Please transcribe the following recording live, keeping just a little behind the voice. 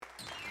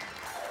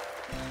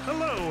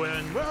Hello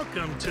and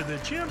welcome to the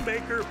Jim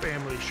Bakker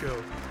Family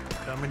Show.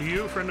 Coming to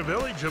you from the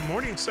village of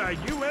Morningside,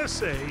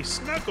 USA,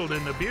 snuggled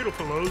in the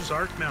beautiful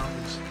Ozark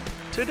Mountains.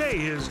 Today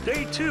is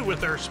day 2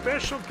 with our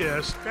special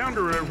guest,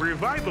 founder of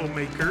Revival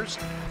Makers,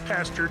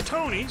 Pastor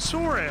Tony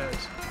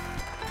Suarez.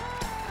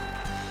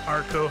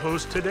 Our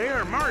co-hosts today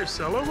are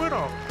Maricela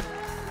Woodall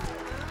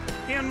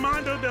and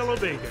Mondo de la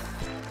Vega.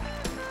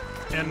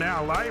 And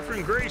now, live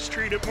from Gray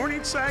Street at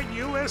Morningside,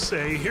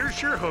 USA, here's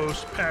your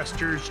host,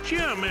 Pastors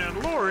Jim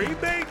and Lori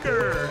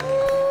Bakker.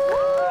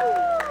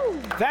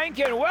 Thank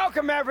you, and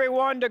welcome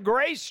everyone to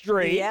Gray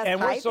Street. Yes, and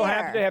we're so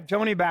happy to have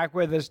Tony back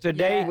with us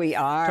today. Yes, we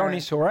are. Tony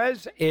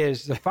Suarez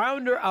is the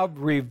founder of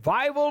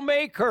Revival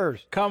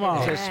Makers. Come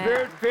on. It's a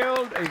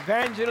spirit-filled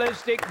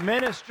evangelistic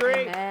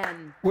ministry.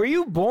 Amen. Were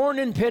you born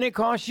in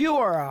Pentecost? You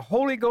are a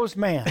Holy Ghost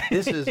man.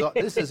 This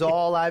is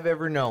all I've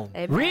ever known.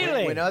 Amen.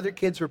 Really? When other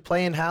kids were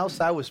playing house,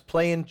 I was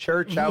playing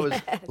church. I was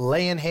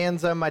laying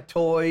hands on my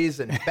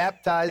toys and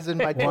baptizing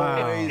my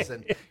toys,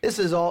 and this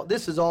is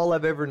all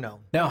I've ever known.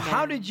 Now,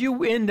 how did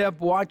you end up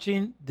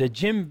watching the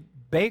Jim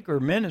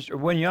Bakker ministry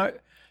when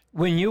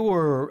you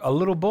were a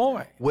little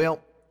boy?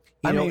 Well,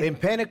 you know, in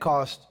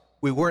Pentecost,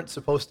 we weren't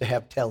supposed to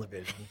have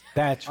television.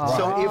 That's right.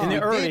 So in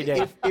the early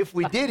days. if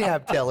we did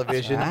have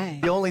television,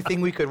 the only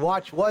thing we could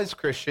watch was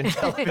Christian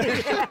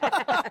television.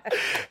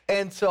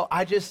 And so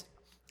I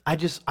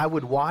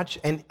would watch,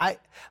 and a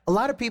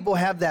lot of people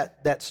have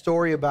that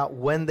story about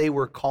when they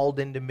were called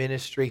into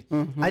ministry.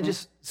 Mm-hmm.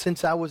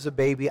 Since I was a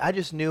baby, I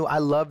just knew I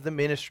loved the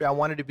ministry. I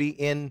wanted to be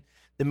in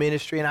the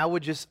ministry, and I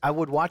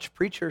would watch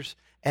preachers,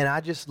 and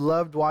I just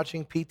loved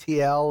watching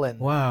PTL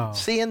and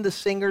seeing the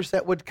singers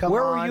that would come on.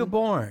 Where were you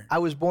born? I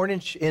was born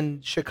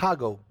in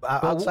Chicago,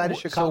 outside of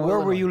Chicago. So where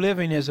Illinois. were you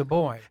living as a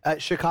boy?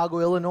 Chicago,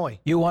 Illinois.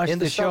 You watched in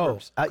the show?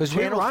 Because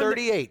Channel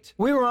 38.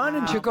 We were on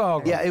in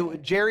Chicago. Yeah,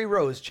 Jerry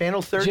Rose,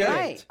 Channel 38.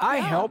 Right. I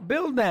helped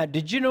build that.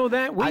 Did you know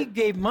that? We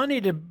gave money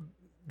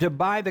to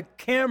buy the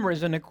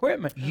cameras and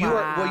equipment.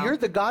 You're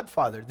the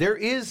godfather. There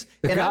is,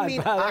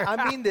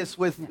 I mean this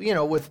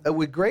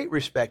with great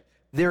respect.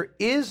 There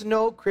is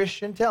no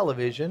Christian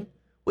television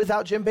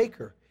without Jim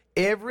Bakker.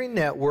 Every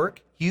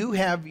network, you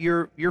have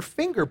your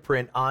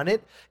fingerprint on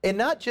it, and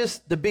not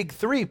just the big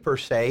three per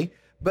se,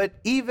 but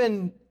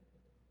even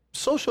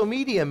social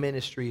media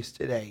ministries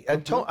today.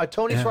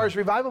 Tony Suarez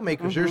Revival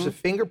Makers, there's a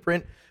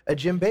fingerprint of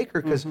Jim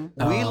Bakker, because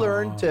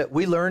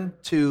we learned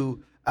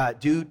to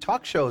do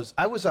talk shows.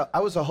 I was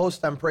a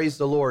host on Praise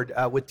the Lord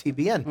with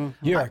TBN.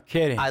 You're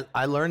kidding.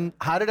 I learned.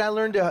 How did I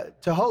learn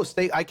to host?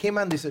 I came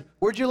on. They said,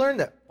 "Where'd you learn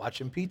that?"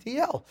 Watching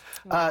PTL.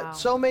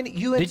 So many.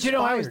 Did you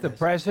know I was the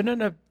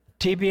president of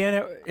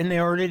TBN in the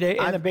early days,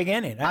 in the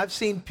beginning? I've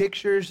seen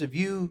pictures of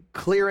you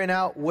clearing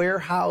out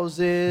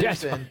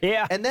warehouses.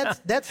 And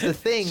that's the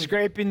thing.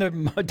 Scraping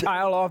the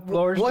tile off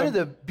floors. One of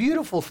the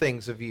beautiful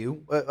things of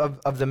you,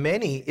 of the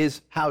many,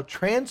 is how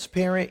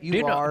transparent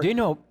you are. Do you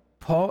know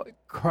Paul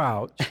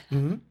Crouch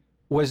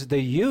was the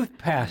youth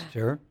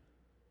pastor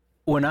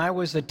when I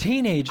was a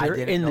teenager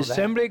in the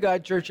Assembly of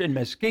God Church in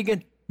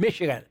Muskegon,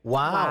 Michigan.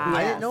 Wow.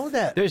 I didn't know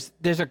that.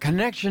 There's a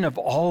connection of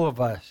all of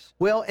us.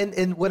 Well,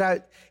 and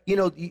what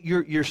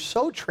you're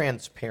so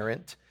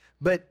transparent,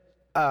 but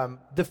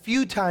the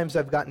few times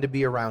I've gotten to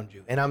be around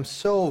you, and I'm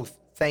so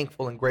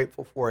thankful and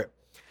grateful for it,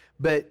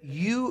 but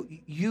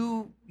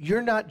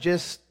you're not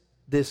just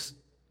this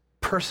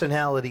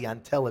personality on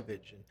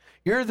television.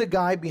 You're the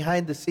guy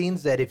behind the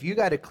scenes that if you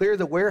got to clear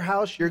the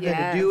warehouse, you're going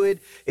to do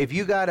it. If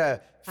you got to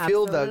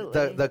fill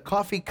the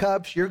coffee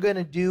cups, you're going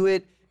to do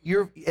it.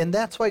 And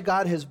that's why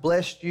God has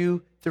blessed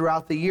you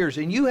throughout the years.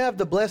 And you have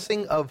the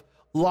blessing of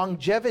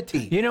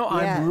longevity. You know,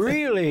 I'm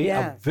really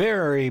a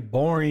very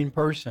boring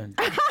person.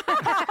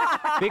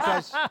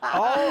 Because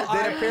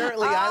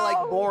apparently I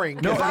like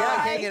boring. No, I like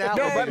hanging out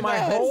with but you.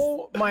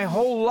 my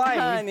whole life,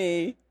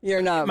 Honey,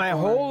 you're not. My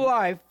whole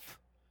life,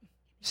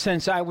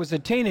 since I was a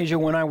teenager,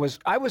 when I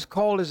was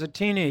called as a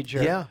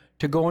teenager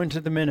to go into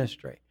the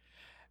ministry,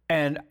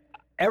 and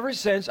ever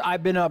since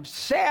I've been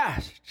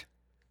obsessed.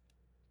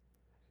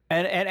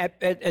 And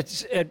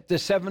at the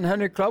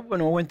 700 Club, when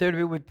I went there to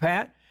be with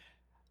Pat,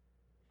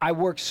 I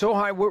worked so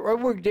hard. I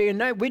worked day and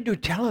night. We'd do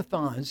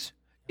telethons.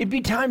 It'd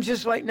be times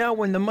just like now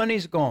when the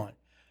money's gone,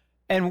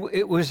 and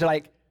it was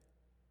like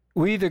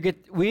we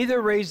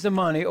either raise the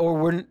money or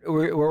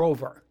we're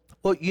over.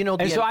 Well, you know,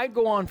 so I'd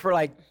go on for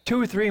like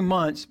 2 or 3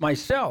 months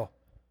myself,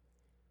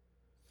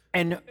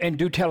 and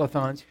do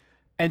telethons,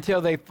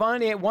 until they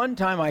finally, at one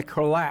time, I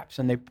collapsed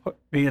and they put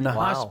me in the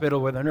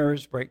hospital with a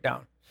nervous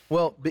breakdown.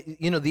 Well,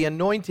 you know, the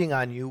anointing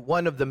on you,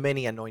 one of the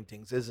many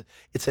anointings,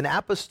 it's an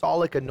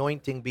apostolic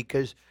anointing,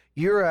 because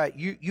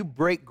you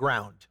break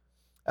ground.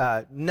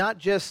 Not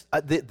just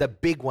the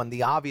big one,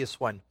 the obvious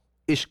one,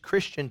 is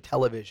Christian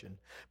television.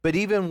 But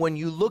even when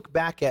you look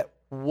back at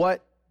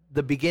what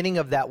the beginning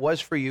of that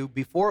was for you,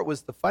 before it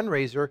was the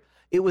fundraiser,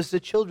 it was the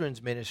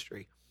children's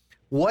ministry.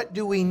 What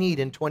do we need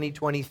in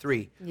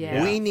 2023?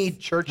 Yes. We need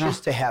churches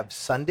to have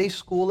Sunday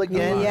school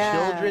again,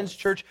 children's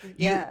church.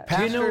 Pastors,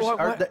 do you know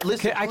what?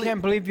 I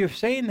can't believe you're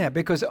saying that,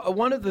 because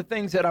one of the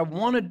things that I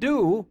want to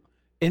do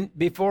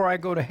before I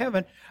go to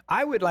heaven,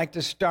 I would like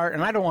to start,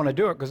 and I don't want to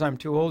do it because I'm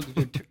too old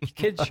to do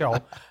kids show,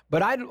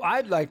 but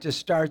I'd like to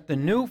start the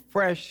new,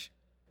 fresh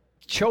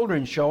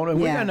children's show, and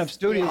we got enough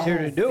studios here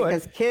to do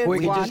it. Kids we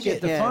can just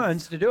get the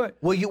funds to do it.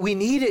 Well, we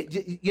need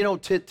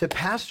it, to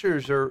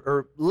pastors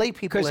or lay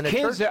people in a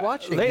kids church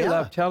watching. They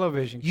love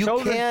television. You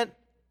can't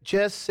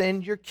just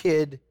send your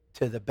kid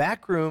to the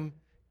back room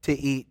to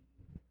eat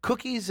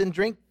cookies and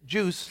drink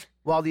juice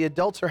while the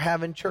adults are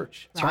having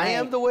church. I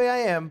am the way I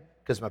am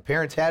because my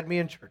parents had me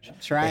in church.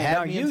 That's right. They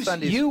had me in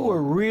Sunday school. You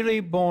were really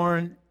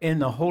born in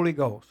the Holy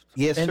Ghost.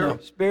 Yes, sir. In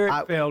the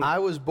Spirit-filled. I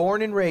was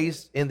born and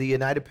raised in the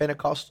United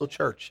Pentecostal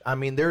Church. I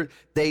mean,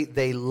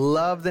 they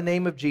love the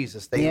name of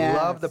Jesus. They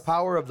love the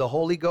power of the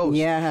Holy Ghost.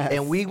 Yes.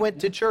 And we went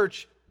to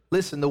church.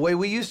 Listen, the way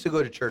we used to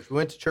go to church, we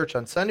went to church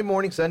on Sunday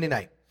morning, Sunday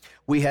night.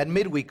 We had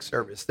midweek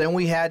service. Then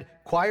we had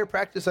choir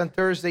practice on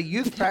Thursday,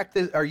 youth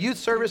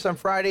service on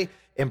Friday,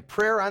 and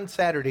prayer on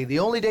Saturday. The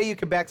only day you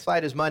can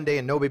backslide is Monday,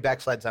 and nobody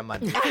backslides on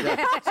Monday.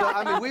 So,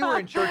 I mean, we were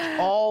in church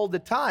all the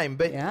time.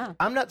 But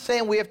I'm not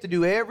saying we have to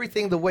do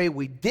everything the way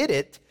we did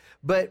it.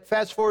 But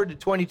fast forward to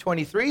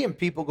 2023, and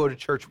people go to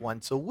church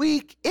once a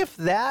week, if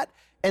that.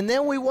 And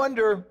then we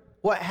wonder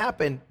what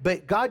happened.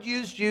 But God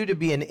used you to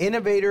be an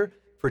innovator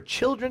for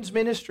children's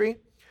ministry,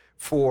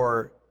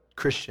 for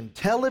Christian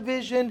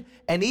television,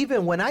 and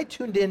even when I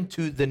tuned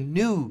into the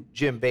new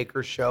Jim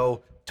Bakker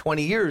show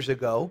 20 years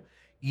ago,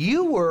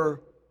 you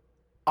were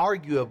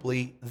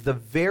arguably the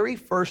very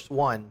first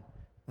one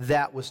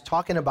that was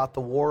talking about the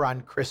war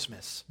on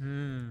Christmas.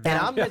 And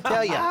I'm going to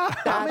tell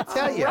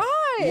you,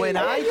 when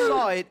I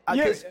saw it,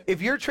 because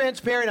if you're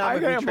transparent,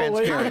 I'm going to be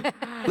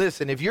transparent.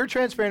 Listen, if you're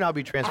transparent, I'll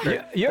be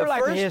transparent. You're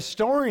like a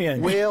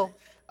historian. Well,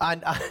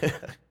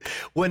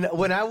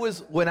 when I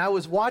was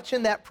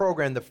watching that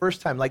program the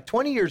first time, like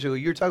 20 years ago,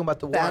 you were talking about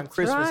the war on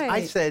Christmas. Right.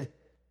 I said,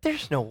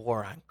 "There's no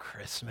war on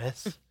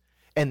Christmas."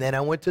 And then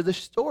I went to the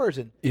stores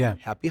and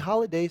happy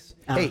holidays.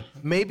 Hey,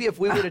 maybe if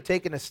we would have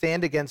taken a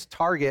stand against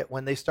Target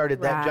when they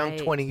started that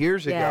junk 20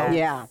 years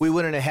ago, we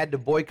wouldn't have had to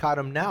boycott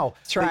them now.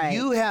 That's right. But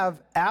you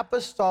have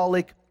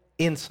apostolic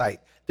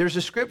insight. There's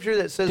a scripture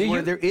that says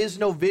where there is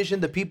no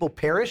vision, the people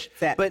perish.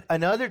 But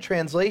another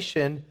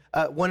translation,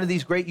 one of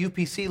these great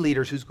UPC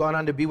leaders who's gone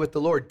on to be with the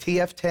Lord,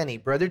 T.F. Tenney.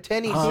 Brother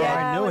Tenney said,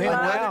 I knew him.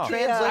 another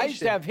translation. I used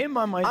to have him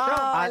on my show.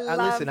 I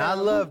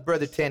love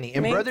Brother Tenney.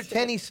 And Brother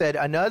Tenney said,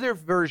 another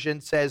version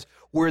says,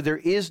 where there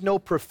is no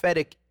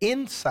prophetic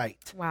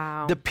insight,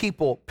 the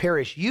people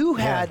perish. You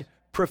had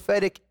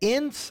prophetic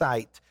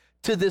insight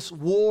to this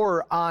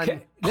war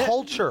on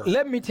culture.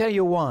 Let me tell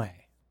you why.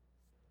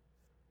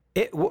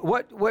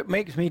 What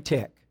makes me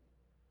tick?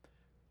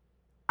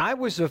 I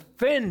was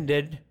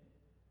offended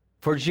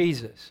for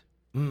Jesus,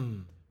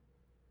 and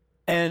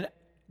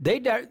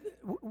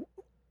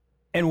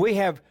we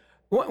have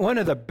one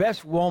of the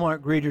best Walmart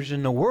greeters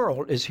in the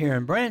world is here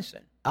in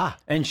Branson.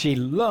 And she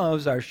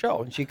loves our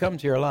show, and she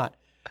comes here a lot.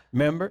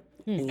 Remember?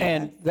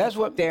 And that's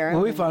what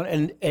we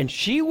found. And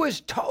she was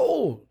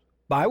told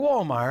by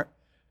Walmart,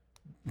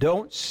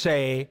 "Don't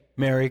say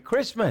Merry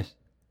Christmas,"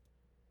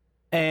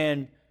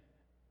 and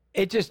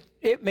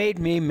it made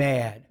me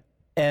mad,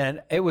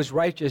 and it was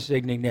righteous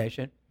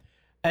indignation.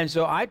 And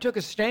so I took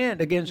a stand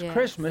against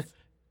Christmas,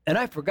 and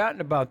I've forgotten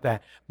about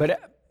that.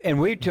 And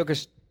we took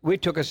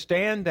a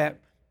stand that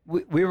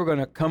we were going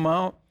to come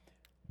out,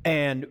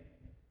 and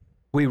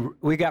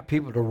we got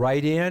people to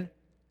write in,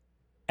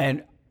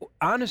 and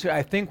honestly,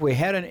 I think we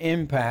had an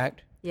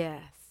impact.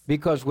 Yes.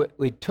 Because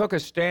we took a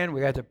stand,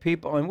 we got the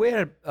people, and we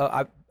had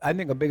I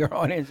think a bigger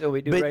audience than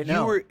we do right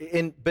now.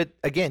 But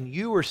again,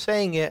 you were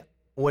saying it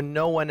when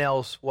no one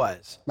else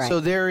was. Right.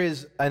 So there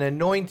is an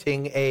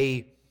anointing,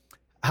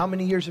 how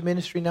many years of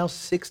ministry now?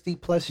 60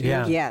 plus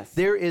years? Yeah. Yes.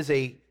 There is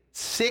a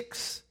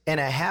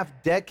 6.5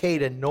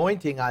 decade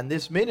anointing on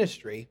this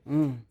ministry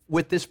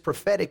with this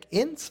prophetic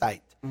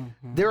insight.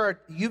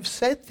 You've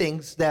said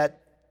things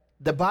that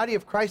the body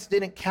of Christ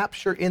didn't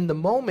capture in the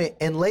moment,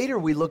 and later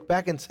we look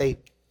back and say,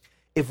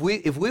 if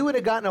we would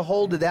have gotten a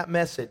hold of that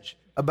message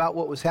about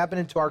what was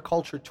happening to our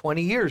culture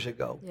 20 years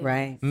ago,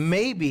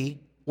 maybe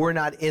we're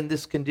not in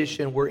this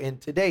condition we're in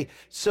today.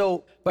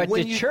 So, but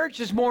the church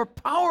is more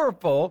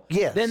powerful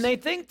than they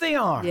think they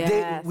are.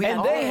 Yes.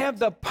 They have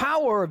the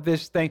power of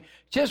this thing,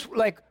 just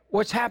like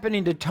what's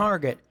happening to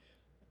Target.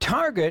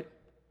 Target,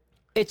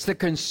 it's the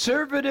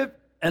conservative,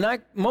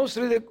 and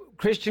mostly the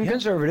Christian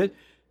conservative,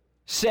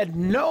 said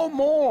no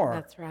more.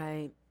 That's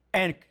right.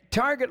 And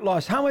Target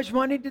lost, how much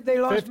money did they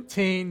lose?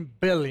 $15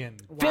 billion.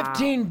 Wow.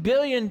 $15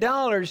 billion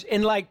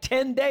in like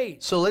 10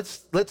 days. So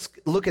let's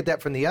look at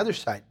that from the other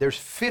side. There's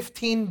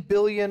 $15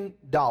 billion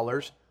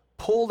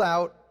pulled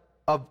out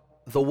of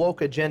the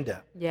woke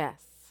agenda. Yes.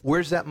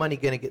 Where's that money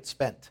going to get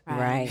spent?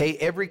 Right. Hey,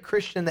 every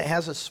Christian that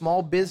has a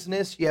small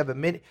business, you have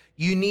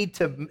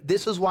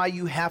this is why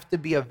you have to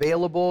be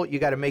available. You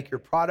got to make your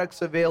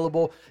products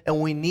available.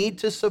 And we need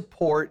to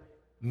support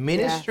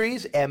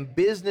ministries and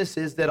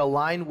businesses that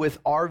align with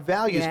our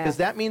values, because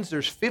that means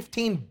there's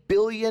 $15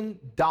 billion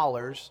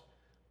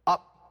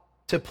up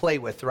to play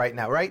with right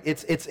now, right?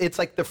 It's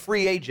like the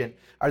free agent.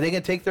 Are they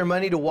going to take their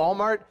money to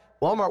Walmart?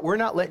 Walmart, we're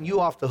not letting you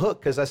off the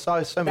hook because I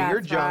saw some of your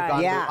junk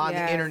on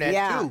the internet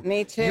too.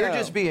 Me too. You're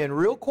just being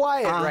real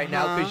quiet right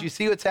now because you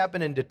see what's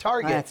happening to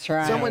Target. That's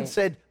right. Someone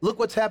said, look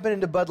what's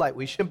happening to Bud Light.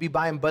 We shouldn't be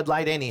buying Bud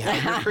Light anyhow.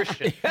 You're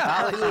Christian.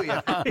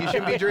 Hallelujah. You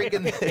shouldn't be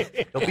drinking,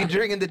 don't be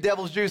drinking the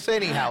devil's juice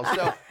anyhow.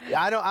 So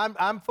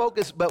I'm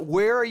focused, but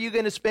where are you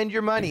going to spend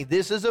your money?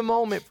 This is a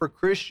moment for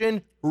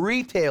Christian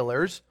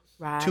retailers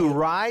to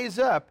rise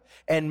up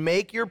and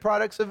make your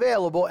products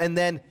available, and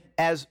then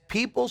as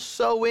people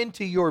sow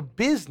into your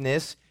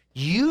business,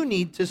 you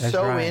need to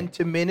sow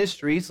into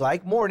ministries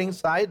like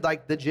Morningside,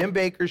 like the Jim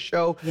Baker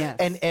Show,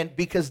 and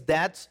because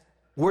that's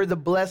where the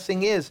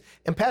blessing is.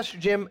 And Pastor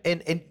Jim,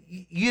 and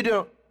you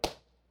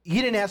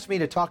didn't ask me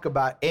to talk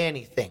about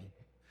anything,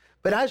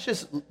 but I was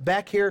just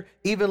back here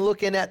even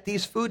looking at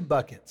these food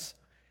buckets.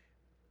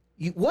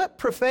 What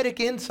prophetic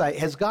insight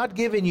has God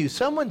given you?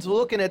 Someone's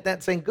looking at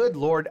that saying, good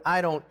Lord,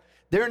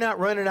 they're not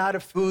running out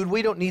of food.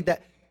 We don't need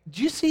that.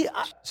 Do you see,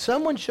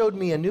 someone showed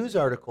me a news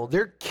article.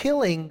 They're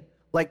killing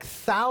like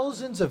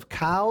thousands of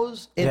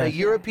cows in a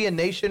European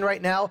nation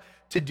right now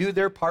to do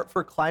their part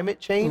for climate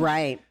change.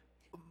 Right.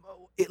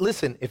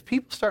 Listen, if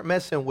people start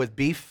messing with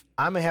beef,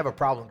 I'm going to have a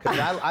problem because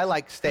I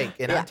like steak.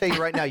 And I'll tell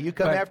you right now, you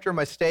come after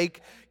my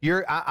steak,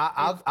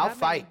 I'll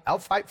fight. I'll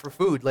fight for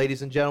food,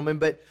 ladies and gentlemen.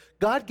 But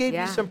God gave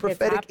you some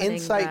prophetic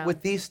insight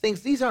with these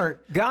things. This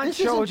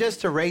isn't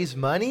just to raise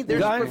money.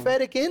 There's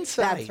prophetic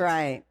insight. That's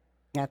right.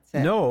 That's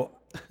it. No.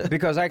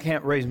 Because I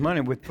can't raise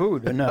money with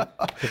food enough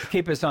to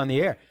keep us on the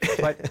air.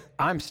 But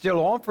I'm still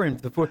offering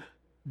the food.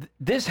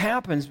 This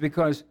happens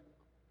because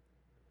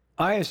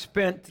I have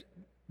spent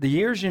the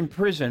years in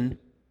prison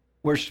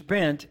were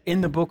spent in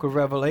the book of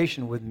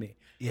Revelation with me.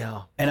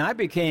 Yeah. And I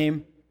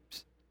became,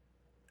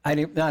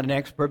 not an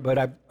expert, but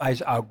I was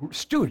a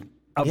student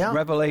of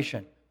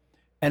Revelation.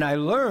 And I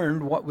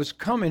learned what was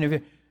coming of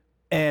it.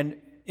 And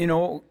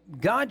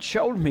God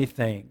showed me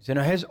things, and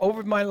has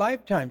over my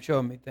lifetime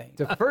showed me things.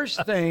 The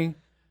first thing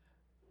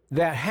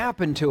that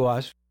happened to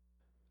us,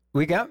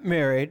 we got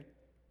married,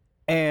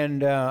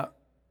 and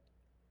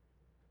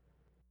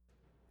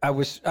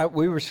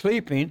we were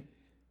sleeping,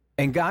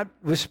 and God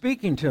was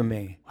speaking to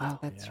me. Wow,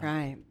 that's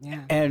right.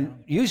 Yeah.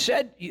 And you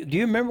said, do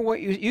you remember what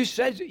you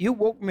said? You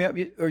woke me up,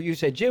 or you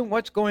said, Jim,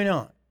 what's going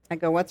on? I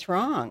go, what's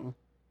wrong?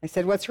 I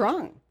said, what's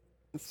wrong?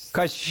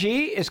 Because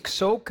she is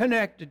so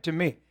connected to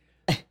me.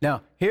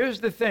 Now, here's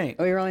the thing.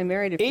 We were only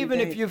married a few Even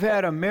days. if you've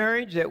had a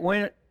marriage that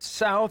went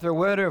south or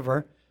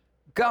whatever,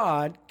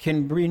 God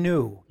can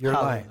renew your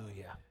life.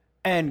 Hallelujah.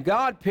 And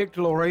God picked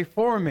Lori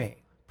for me.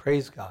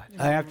 Praise God.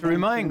 I have to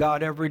remind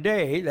God every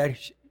day that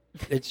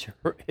it's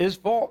his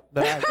fault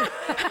that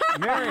I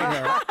married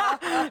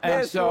her.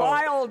 And this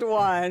wild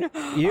one.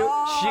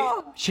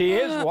 She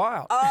is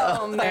wild.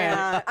 Oh,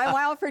 man. I'm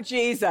wild for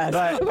Jesus.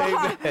 But,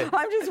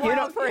 I'm just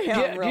wild for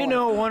him. Really. You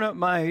know, one of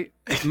my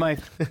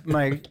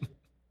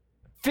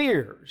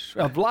fears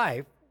of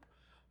life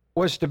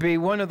was to be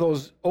one of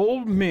those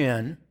old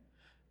men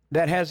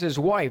that has his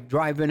wife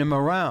driving him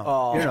around.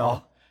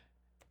 Oh.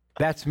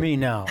 That's me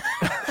now.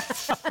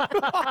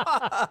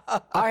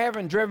 I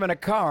haven't driven a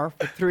car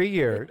for 3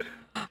 years.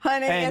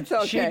 Honey, and it's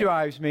okay. She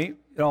drives me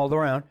all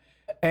around.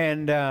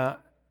 And I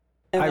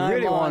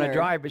really want to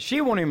drive, but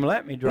she won't even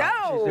let me drive.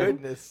 No!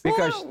 Goodness.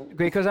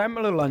 Because I'm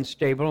a little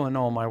unstable in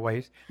all my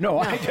ways. No,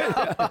 I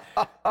just...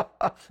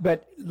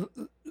 But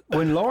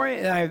when Lori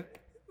and I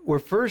were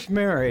first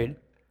married,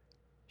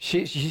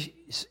 she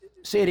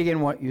say it again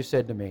what you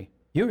said to me.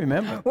 You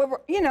remember?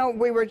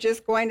 We were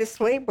just going to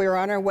sleep. We were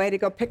on our way to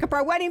go pick up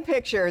our wedding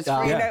pictures. We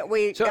got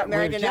married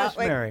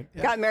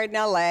got married in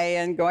L.A.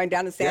 and going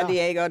down to San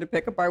Diego to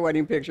pick up our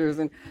wedding pictures.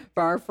 And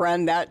for our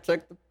friend that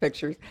took the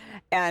pictures.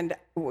 And,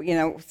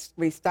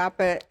 we stop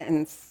at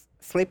and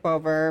sleep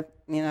over,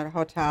 at a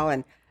hotel.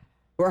 And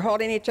we're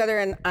holding each other.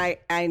 And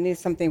I knew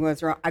something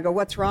was wrong. I go,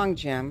 what's wrong,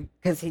 Jim?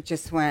 Because he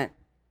just went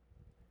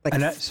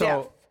stiff.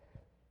 So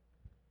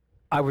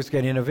I was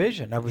getting a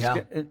vision.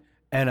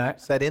 And I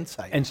said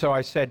insight. And so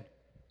I said,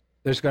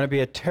 there's going to be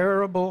a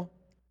terrible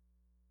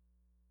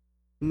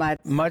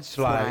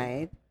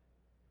mudslide.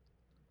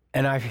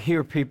 And I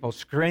hear people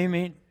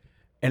screaming,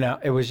 and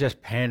it was just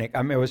panic.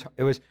 I mean,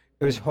 it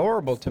was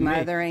horrible to me.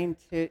 Smothering,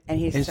 and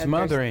he said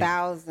there's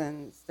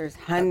thousands, there's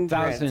hundreds.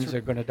 Thousands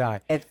are going to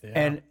die.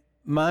 And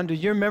Mon, do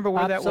you remember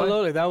where that was?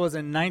 Absolutely. That was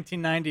in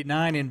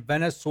 1999 in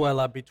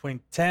Venezuela. Between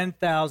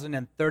 10,000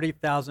 and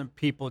 30,000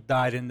 people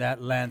died in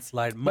that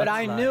landslide. But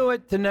I knew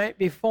it the night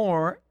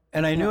before,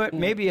 and I knew it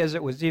maybe as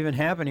it was even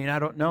happening. I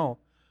don't know.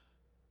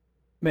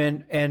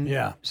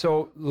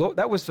 So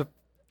that was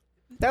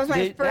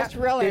my first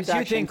real introduction. Did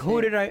you think,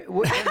 who did I...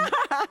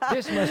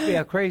 this must be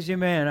a crazy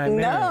man I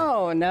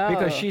married. No.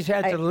 Because she's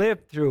had to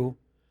live through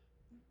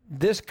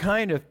this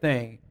kind of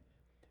thing.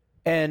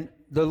 And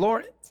the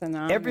Lord...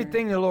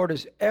 Everything the Lord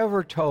has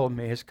ever told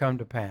me has come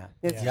to pass.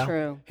 It's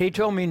true. He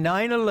told me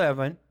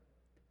 9/11,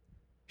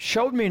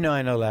 showed me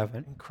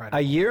 9/11, Incredible.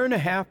 a year and a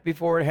half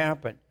before it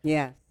happened.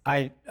 Yes.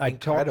 I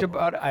talked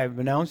about it. I've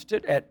announced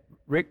it at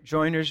Rick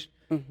Joyner's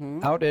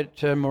out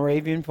at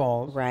Moravian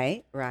Falls.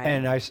 Right, right.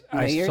 And I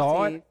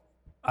saw it.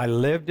 I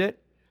lived it.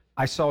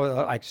 I saw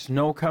like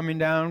snow coming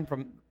down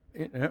from,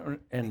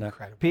 and the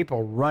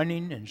people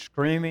running and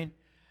screaming,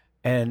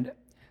 and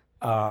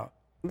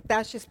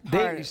that's just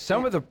part of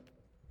some of the.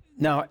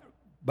 Now,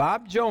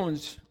 Bob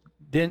Jones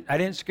didn't. I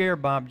didn't scare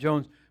Bob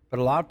Jones, but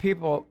a lot of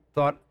people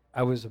thought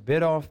I was a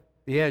bit off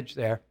the edge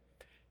there,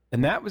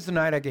 and that was the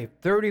night I gave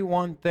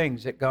 31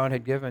 things that God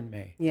had given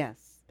me. Yes.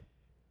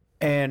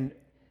 And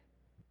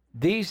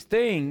these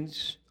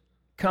things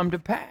come to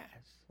pass.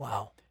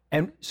 Wow.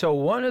 And so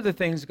one of the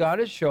things God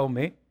has shown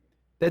me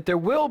that there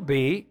will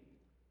be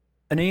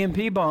an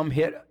EMP bomb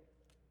hit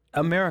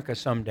America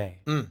someday.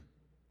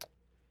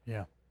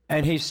 Yeah.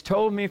 And he's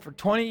told me for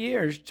 20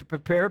 years to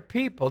prepare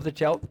people to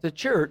tell the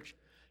church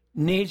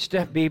needs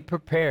to be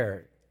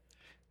prepared.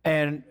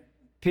 And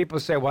people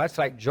say, well, that's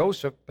like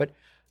Joseph, but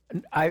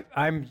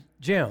I'm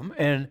Jim.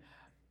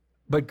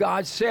 But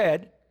God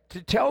said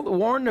to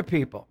warn the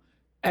people.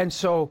 And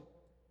so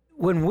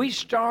when we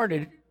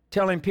started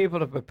telling people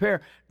to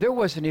prepare, there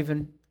wasn't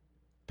even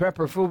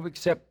prepper food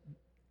except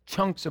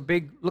chunks of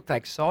big, looked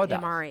like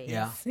sawdust. MREs.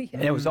 Yeah.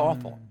 And it was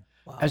awful.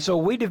 Wow. And so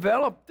we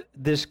developed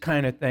this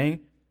kind of thing.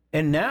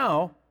 And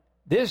now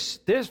this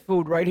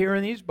food right here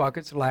in these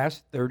buckets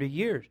lasts 30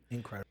 years.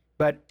 Incredible.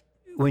 But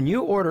when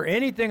you order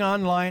anything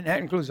online, that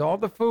includes all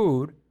the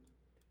food,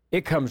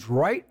 it comes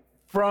right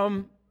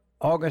from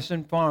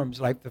Augustin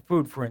Farms, like the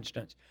food, for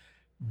instance.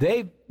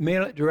 They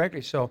mail it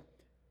directly. So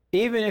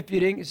even if you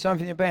didn't get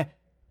something in the bag,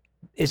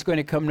 it's going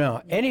to come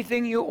now.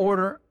 Anything you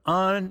order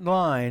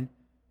online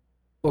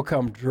will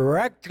come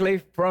directly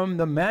from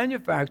the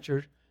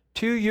manufacturer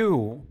to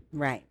you.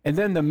 Right. And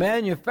then the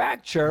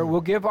manufacturer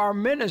will give our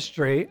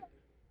ministry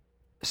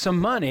some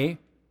money,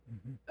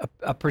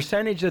 a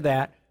percentage of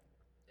that,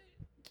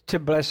 to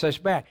bless us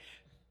back.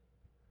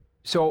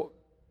 So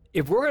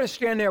if we're going to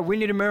stand there, we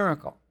need a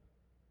miracle.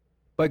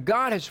 But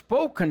God has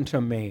spoken to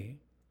me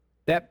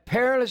that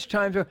perilous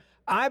times are.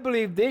 I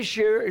believe this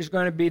year is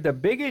going to be the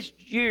biggest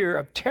year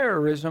of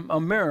terrorism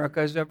America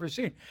has ever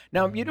seen.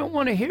 Now, you don't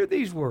want to hear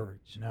these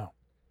words. No.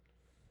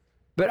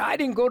 But I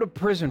didn't go to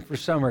prison for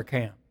summer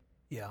camp.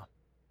 Yeah.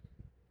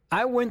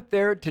 I went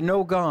there to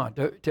know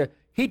God.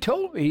 He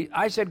told me,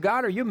 I said,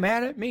 God, are you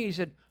mad at me? He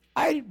said,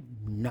 I'm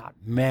not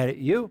mad at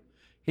you.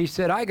 He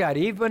said, I got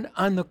even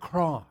on the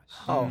cross.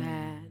 Oh.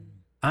 Man.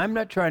 I'm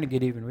not trying to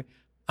get even with you.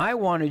 I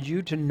wanted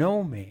you to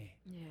know me.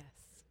 Yes.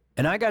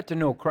 And I got to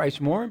know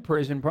Christ more in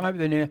prison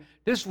probably than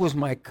this was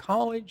my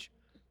college.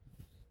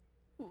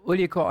 What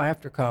do you call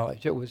after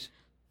college? It was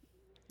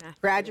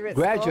Graduate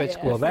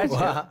school. That's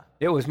it.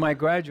 It was my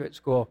graduate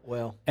school.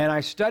 Well. And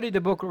I studied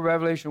the book of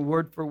Revelation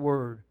word for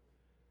word.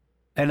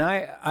 And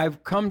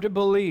I've come to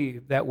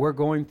believe that we're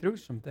going through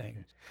some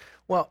things.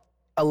 Well,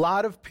 a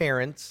lot of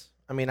parents,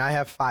 I mean, I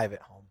have 5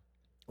 at home.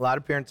 A lot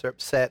of parents are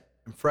upset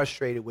and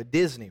frustrated with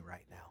Disney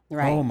right now.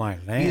 Right. Oh, my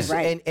land.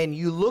 Right. And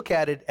you look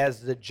at it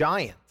as the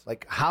giant.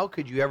 Like, how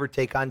could you ever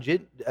take on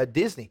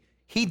Disney?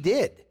 He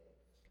did.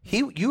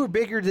 You were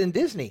bigger than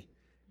Disney.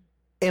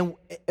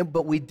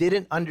 But we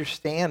didn't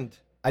understand.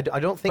 I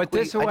don't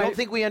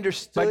think we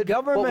understood but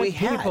government what we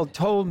people had.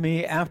 told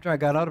me after I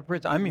got out of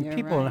prison. I mean, You're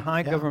people right. in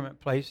high government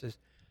places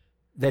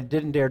that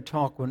didn't dare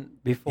talk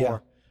before. Yeah.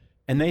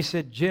 And they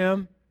said,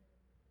 Jim,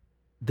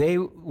 they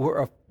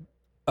were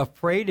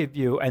afraid of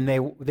you, and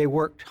they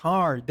worked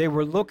hard. They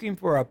were looking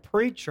for a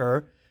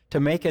preacher to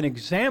make an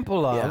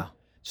example of,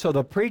 so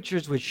the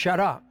preachers would shut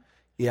up.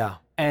 Yeah.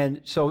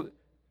 And so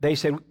they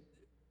said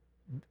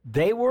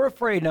they were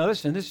afraid. Now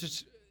listen, this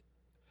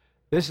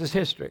is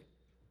history.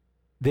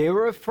 They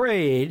were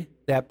afraid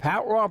that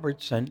Pat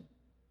Robertson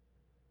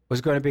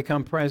was going to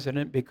become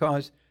president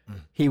because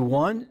he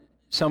won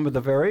some of the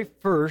very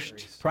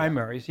first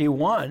primaries. He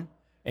won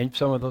in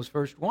some of those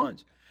first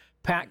ones.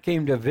 Pat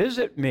came to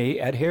visit me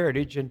at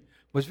Heritage and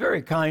was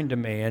very kind to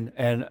me,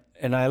 and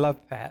I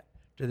love Pat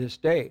to this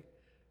day.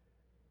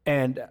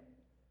 And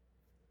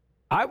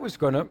I was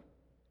going to,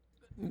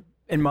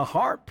 in my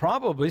heart,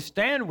 probably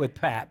stand with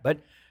Pat, but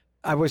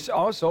I was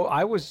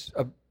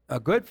a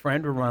good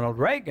friend with Ronald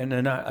Reagan,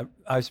 and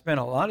I spent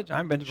a lot of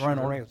time. I've been to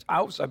Ronald Reagan's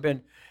house. I've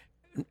been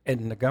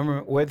in the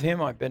government with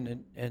him. I've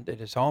been in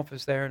his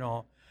office there and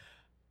all.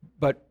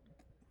 But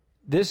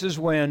this is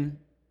when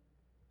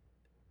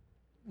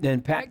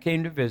then Pat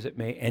came to visit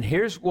me, and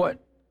here's what,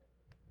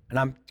 and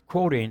I'm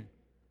quoting,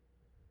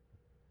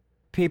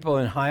 people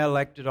in high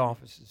elected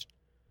offices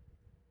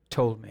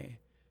told me.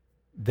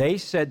 They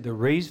said the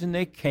reason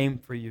they came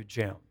for you,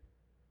 Jim,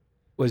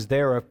 was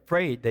they're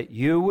afraid that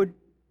you would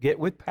get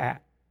with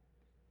Pat,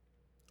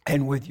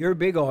 and with your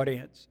big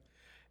audience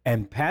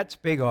and Pat's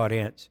big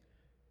audience,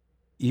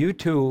 you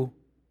two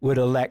would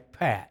elect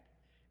Pat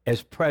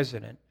as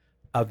president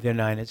of the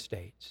United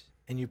States.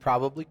 And you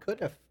probably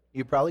could have.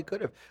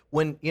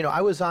 When,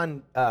 I was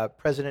on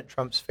President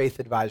Trump's Faith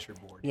Advisory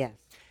Board. Yes.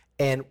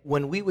 And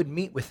when we would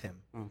meet with him,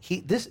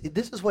 this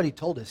is what he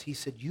told us. He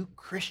said, you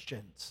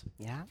Christians,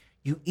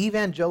 you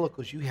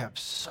evangelicals, you have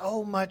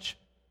so much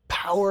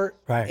power,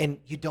 and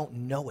you don't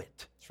know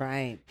it. That's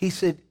right. He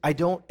said, I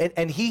don't,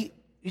 and he's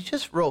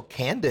just real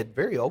candid,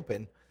 very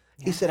open.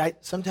 Yeah. He said,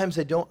 sometimes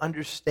I don't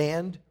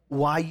understand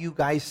why you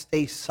guys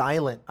stay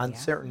silent on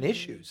certain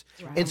issues.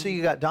 Right. And so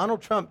you got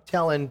Donald Trump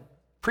telling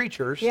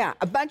preachers. Yeah,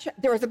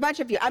 there was a bunch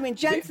of you. I mean,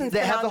 Jensen's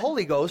that have the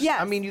Holy Ghost. Yes.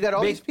 I mean, you got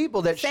all these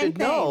people that should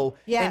know.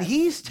 Yes. And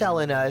he's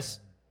telling us,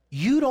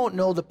 you don't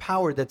know the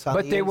power that's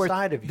on the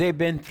inside of you. They've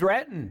been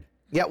threatened.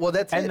 Yeah, well,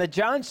 that's and the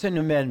Johnson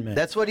Amendment.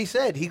 That's what he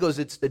said. He goes,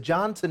 it's the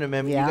Johnson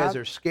Amendment. You guys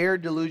are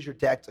scared to lose your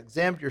tax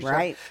exempt yourself.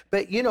 Right.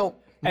 But,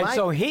 and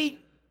so he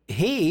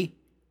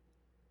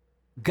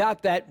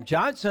got that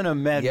Johnson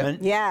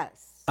Amendment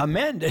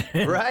amended.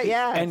 Right.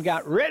 And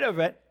got rid of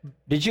it.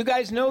 Did you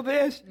guys know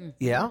this?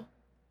 Yeah.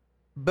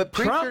 But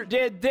Trump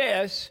did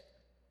this,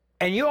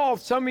 and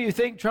some of you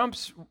think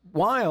Trump's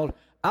wild.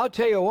 I'll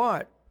tell you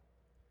what.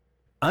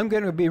 I'm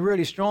going to be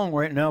really strong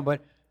right now,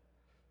 but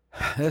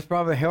that's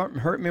probably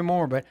hurt me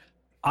more. But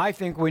I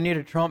think we need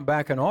a Trump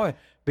back in office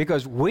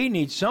because we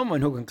need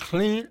someone who can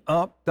clean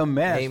up the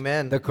mess.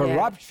 Amen. The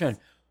corruption. Yes.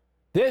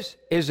 This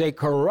is a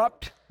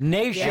corrupt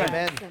nation,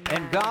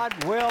 and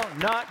God will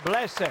not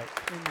bless it.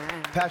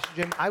 Amen. Pastor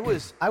Jim, I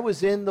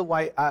was in the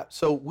White.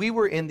 So we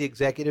were in the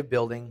executive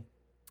building.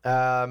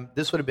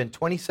 This would have been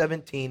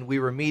 2017. We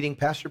were meeting.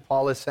 Pastor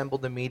Paul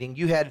assembled the meeting.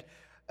 You had,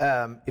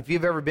 if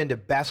you've ever been to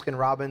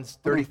Baskin-Robbins,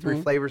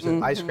 33 flavors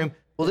of ice cream.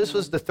 Well, this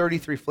was the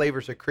 33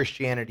 flavors of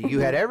Christianity. You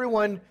had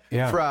everyone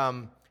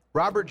from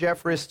Robert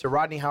Jeffress to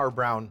Rodney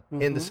Howard-Browne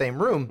in the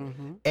same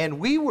room. And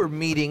we were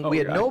meeting. We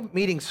had no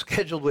meeting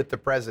scheduled with the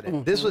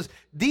president. This was,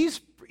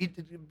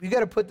 you got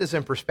to put this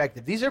in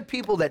perspective. These are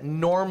people that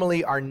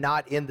normally are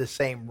not in the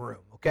same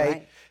room, okay?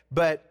 Right.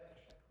 But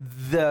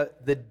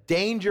the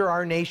danger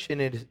our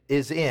nation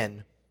is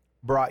in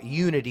brought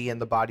unity in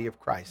the body of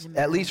Christ,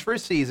 at least for a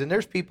season.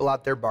 There's people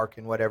out there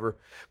barking, whatever.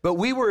 But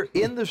we were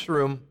in this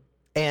room,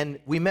 and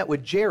we met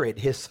with Jared,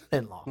 his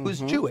son-in-law,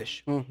 who's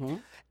Jewish.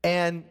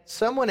 And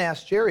someone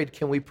asked Jared,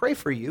 can we pray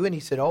for you? And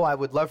he said, I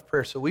would love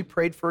prayer. So we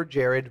prayed for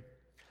Jared.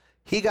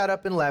 He got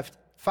up and left.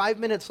 5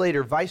 minutes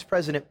later, Vice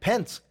President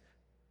Pence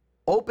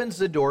opens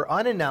the door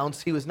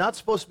unannounced. He was not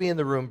supposed to be in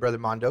the room, Brother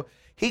Mondo.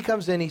 He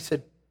comes in, he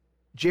said,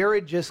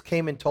 Jared just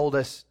came and told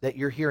us that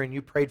you're here and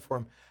you prayed for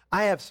him.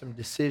 I have some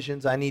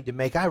decisions I need to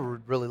make. I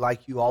would really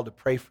like you all to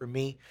pray for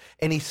me.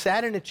 And he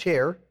sat in a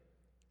chair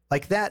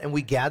like that, and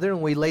we gathered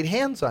and we laid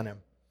hands on him.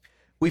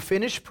 We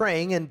finished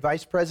praying, and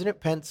Vice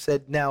President Pence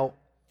said, now,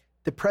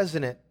 the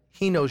president,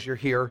 he knows you're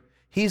here.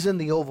 He's in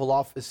the Oval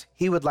Office.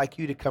 He would like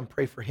you to come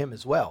pray for him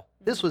as well.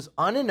 This was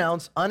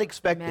unannounced,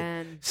 unexpected.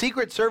 Man.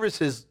 Secret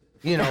Services,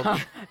 you got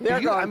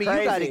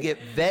to get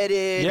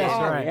vetted.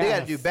 Yes, they got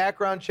to do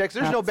background checks.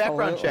 There's no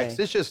background checks.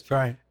 It's just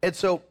right. And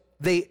so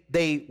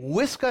they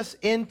whisk us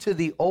into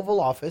the Oval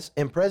Office,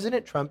 and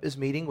President Trump is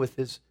meeting with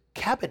his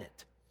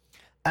cabinet.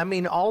 I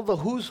mean, all the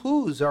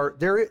who's are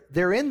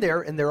they're in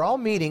there, and they're all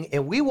meeting,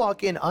 and we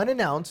walk in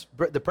unannounced.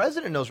 The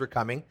president knows we're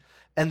coming,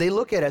 and they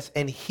look at us,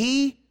 and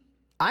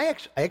I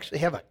actually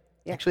have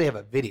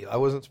a video. I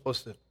wasn't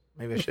supposed to.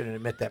 Maybe I shouldn't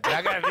admit that, but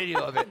I got a video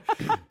of it.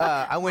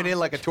 I went in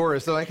like a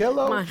tourist. So like,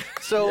 hello.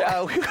 So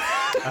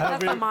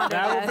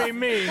that would be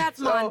me. That's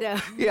Mondo.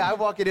 Yeah, I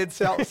walk in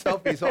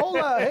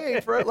selfies. Hey,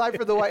 live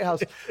for the White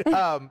House.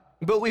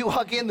 But we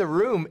walk in the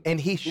room, and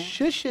he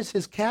shushes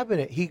his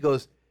cabinet. He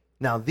goes,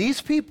 now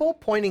these people,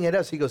 pointing at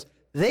us, he goes,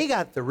 they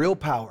got the real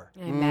power.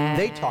 Amen.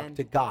 They talk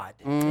to God.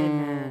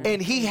 Amen.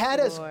 And he had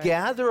us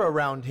gather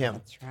around him,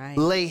 That's right.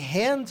 lay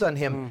hands on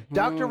him.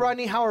 Dr.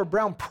 Rodney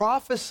Howard-Browne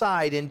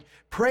prophesied and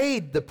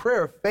prayed the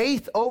prayer of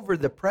faith over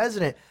the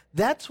president.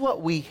 That's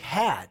what we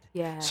had.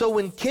 Yes. So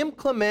when Kim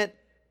Clement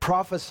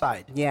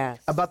prophesied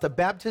about the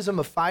baptism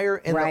of fire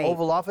in the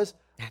Oval Office,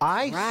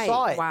 I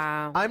saw it.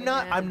 Wow. I'm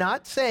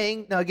not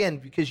saying, now again,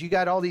 because you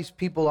got all these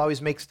people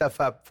always make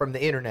stuff up from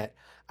the internet.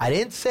 I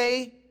didn't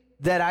say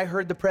that I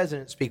heard the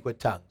president speak with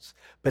tongues.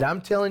 But I'm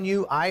telling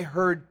you, I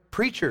heard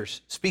preachers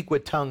speak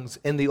with tongues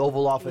in the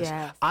Oval Office.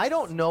 Yes. I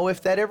don't know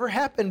if that ever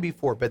happened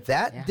before, but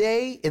that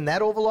day in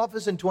that Oval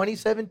Office in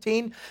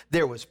 2017,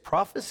 there was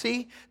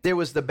prophecy, there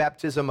was the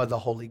baptism of the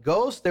Holy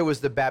Ghost, there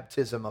was the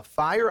baptism of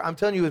fire. I'm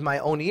telling you with my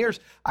own ears,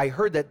 I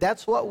heard that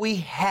that's what we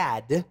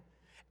had.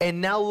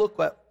 And now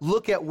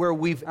look at where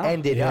we've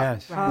ended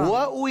up. Right.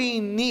 What we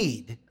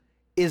need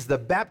is the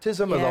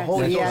baptism of the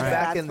Holy Ghost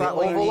back in the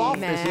Oval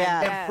Office.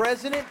 And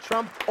President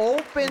Trump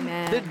opened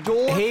the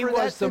door for that to be there. He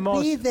was the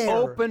most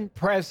open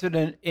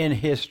president in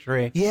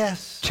history.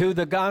 Yes. To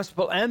the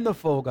gospel and the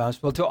full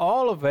gospel, to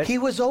all of it. He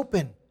was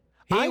open.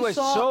 He was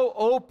so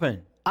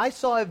open. I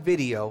saw a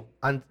video,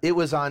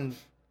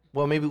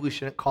 well, maybe we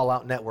shouldn't call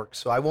out networks,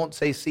 so I won't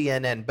say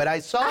CNN, but I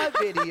saw a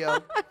video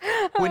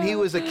when he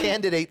was a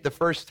candidate the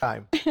first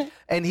time.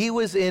 And he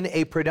was in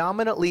a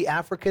predominantly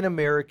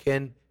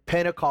African-American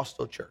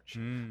Pentecostal church,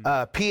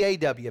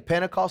 PAW,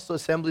 Pentecostal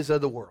Assemblies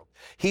of the World.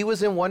 He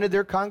was in one of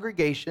their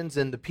congregations,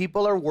 and the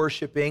people are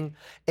worshiping.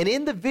 And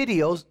in the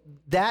videos,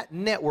 that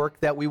network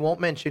that we won't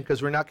mention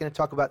because we're not going to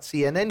talk about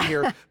CNN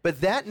here,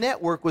 but that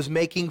network was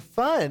making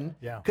fun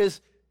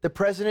because the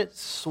president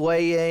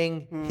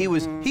swaying.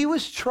 Mm-hmm. He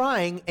was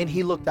trying, and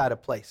he looked out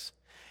of place.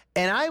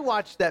 And I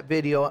watched that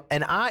video,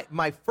 and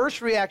my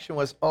first reaction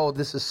was, oh,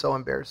 this is so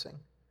embarrassing.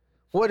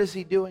 What is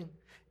he doing?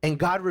 And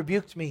God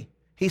rebuked me.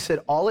 He said,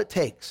 all it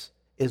takes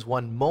is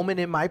one moment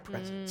in my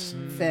presence,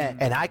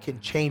 and I can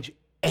change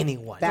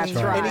anyone. That's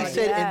right. And he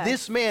said, and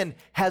this man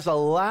has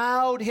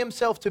allowed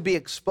himself to be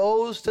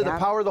exposed to the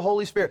power of the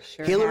Holy Spirit.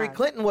 Sure Hillary has.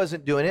 Clinton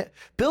wasn't doing it.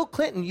 Bill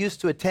Clinton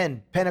used to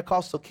attend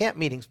Pentecostal camp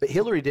meetings, but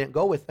Hillary didn't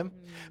go with him.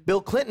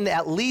 Bill Clinton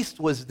at least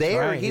was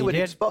there. Right, he would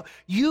expose.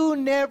 You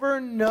never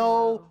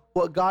know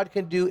what God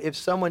can do if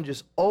someone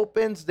just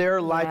opens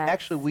their life.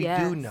 Actually, we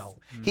do know.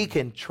 He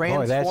can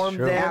transform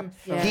them.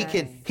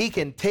 He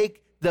can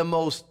take the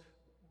most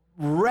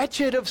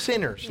wretched of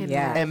sinners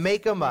and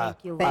make them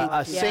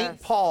a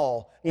St.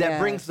 Paul that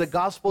brings the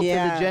gospel to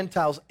the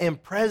Gentiles.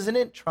 And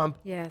President Trump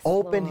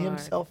opened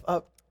himself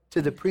up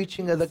to the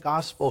preaching of the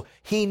gospel.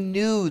 He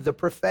knew the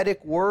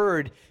prophetic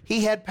word.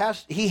 He has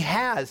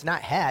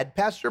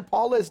Pastor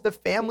Paul as the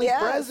family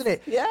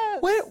president.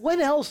 Yes.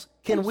 When else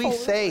can we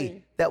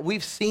say that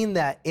we've seen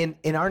that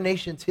in our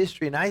nation's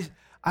history? And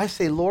I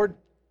say, Lord,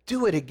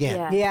 do it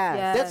again.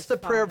 That's the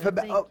prayer of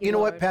Habakkuk. You know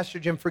what, Pastor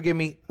Jim, forgive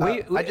me.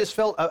 I just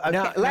felt I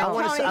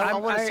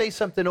want to say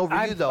something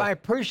over you, though. I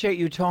appreciate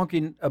you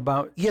talking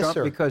about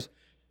Trump because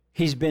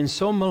he's been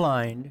so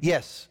maligned.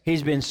 Yes.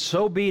 He's been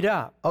so beat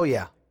up. Oh,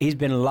 yeah. He's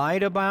been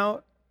lied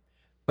about,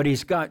 but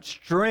he's got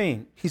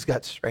strength. He's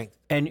got strength.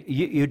 And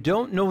you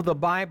don't know the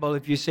Bible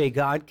if you say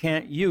God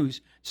can't use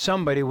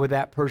somebody with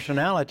that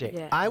personality.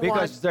 Yeah.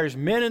 Because there's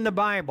men in the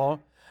Bible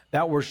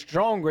that were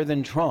stronger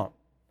than Trump.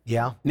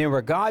 Yeah. They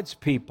were God's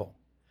people.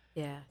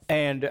 Yeah.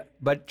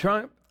 But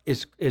Trump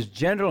is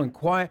gentle and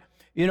quiet.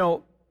 You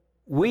know,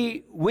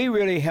 we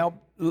really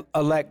helped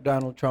elect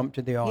Donald Trump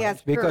to the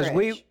office because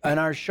we, on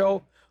our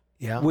show,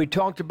 we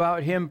talked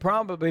about him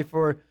probably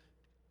for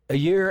a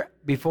year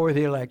before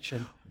the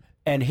election.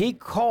 And he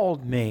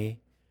called me.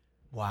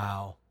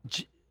 Wow.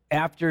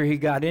 After he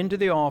got into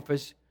the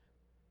office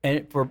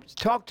and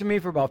talked to me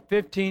for about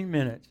 15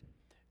 minutes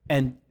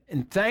and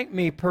thanked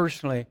me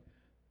personally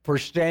for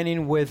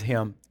standing with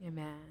him.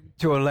 Amen.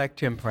 To elect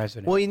him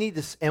president. Well, you need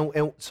this,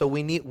 and so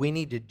we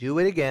need to do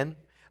it again.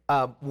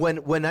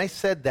 When I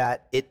said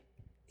that, it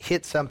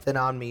hit something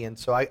on me, and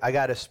so I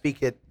got to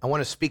speak it. I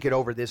want to speak it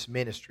over this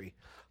ministry.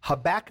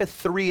 Habakkuk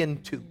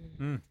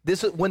 3:2.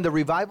 This is when the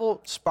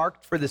revival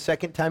sparked for the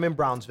second time in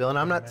Brownsville, and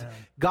I'm not.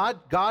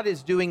 God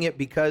is doing it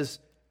because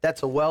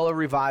that's a well of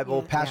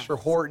revival. Pastor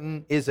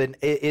Horton is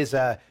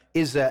a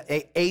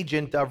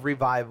agent of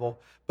revival.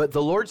 But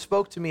the Lord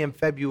spoke to me in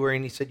February,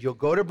 and he said, you'll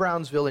go to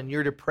Brownsville, and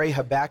you're to pray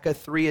Habakkuk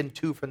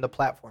 3:2 from the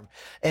platform.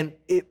 And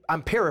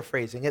I'm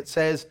paraphrasing. It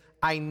says,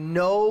 I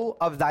know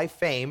of thy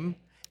fame,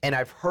 and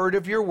I've heard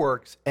of your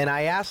works, and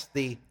I ask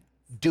thee,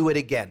 do it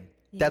again.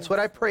 That's what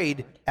I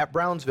prayed at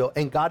Brownsville,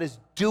 and God is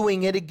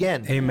doing it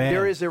again. Amen.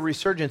 There is a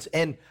resurgence,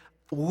 and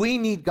we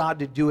need God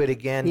to do it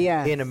again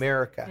in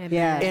America.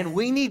 And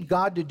we need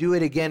God to do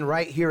it again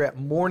right here at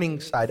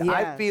Morningside.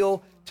 I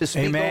feel to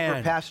speak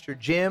over Pastor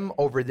Jim,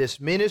 over this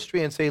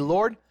ministry, and say,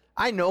 Lord,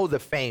 I know the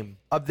fame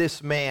of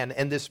this man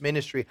and this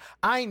ministry.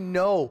 I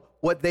know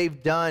what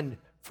they've done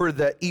for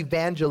the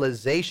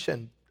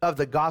evangelization of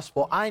the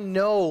gospel. I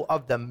know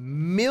of the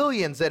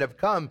millions that have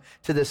come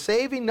to the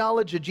saving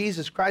knowledge of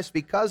Jesus Christ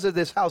because of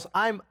this house.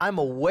 I'm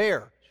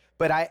aware.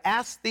 But I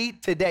ask thee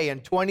today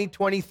in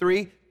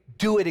 2023,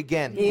 do it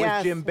again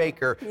with Jim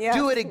Baker.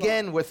 Do it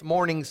again with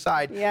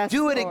Morningside.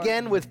 Do it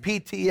again with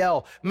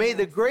PTL. May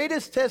the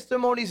greatest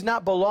testimonies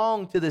not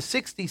belong to the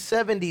 60s,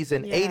 70s,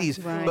 and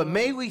 80s, but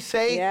may we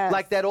say,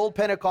 like that old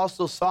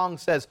Pentecostal song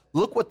says,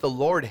 look what the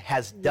Lord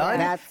has done.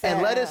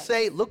 And let us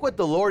say, look what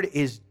the Lord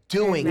is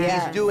doing.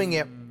 He's doing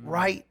it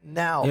right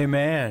now.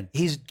 Amen.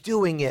 He's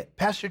doing it.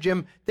 Pastor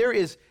Jim, there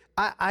is,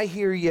 I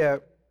hear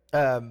you,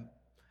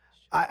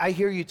 I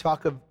hear you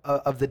talk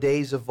of the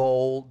days of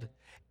old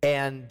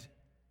and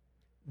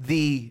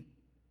the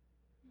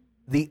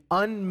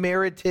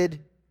unmerited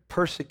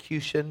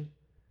persecution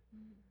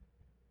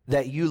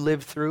that you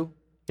lived through.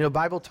 You know,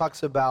 Bible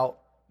talks about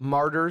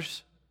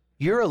martyrs.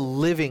 You're a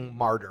living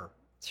martyr.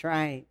 That's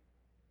right.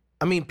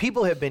 I mean,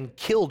 people have been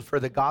killed for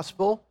the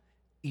gospel.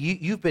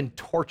 You've been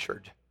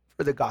tortured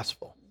for the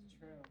gospel.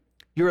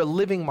 You're a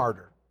living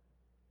martyr.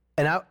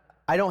 And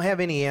I don't have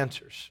any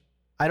answers.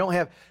 I don't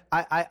have,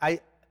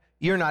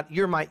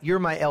 you're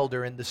my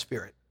elder in the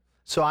spirit.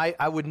 So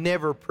I would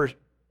never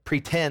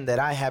pretend that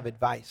I have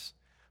advice.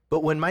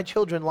 But when my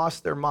children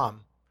lost their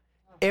mom,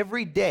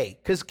 every day,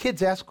 because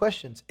kids ask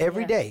questions,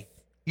 every day,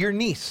 your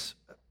niece,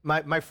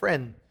 my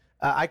friend,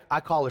 I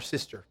call her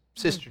Sister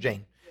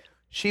Jane,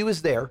 she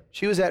was there.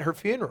 She was at her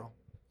funeral.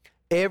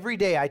 Every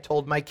day I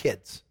told my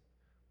kids,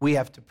 we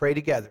have to pray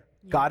together.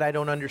 God, I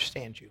don't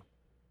understand you.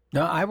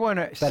 No, I want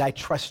to. But I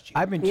trust you.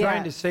 I've been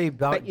trying to say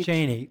about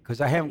Janie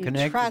because I haven't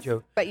connected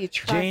you. But you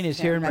trust Jane is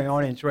here in my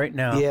audience right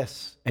now.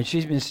 Yes. And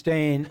she's been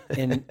staying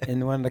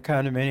in one of the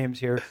condominiums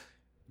here,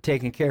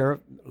 taking care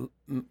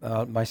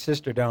of my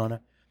sister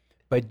Donna.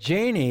 But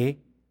Janie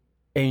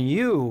and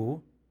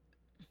you,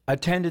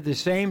 attended the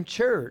same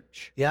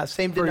church. Yeah,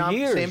 same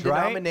years, same right?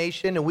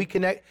 denomination, and we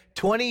connect.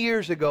 20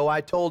 years ago,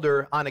 I told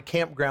her on a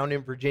campground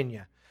in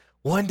Virginia,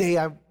 one day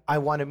I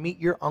want to meet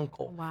your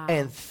uncle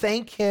and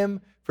thank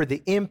him for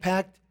the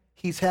impact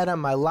he's had on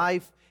my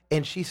life.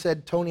 And she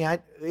said, Tony,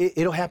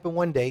 it'll happen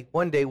one day.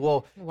 One day.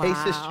 Well, hey,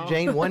 Sister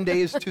Jane, one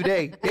day is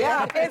today.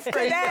 Yeah, it's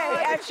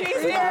today, and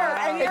she's here,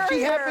 and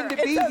she happened to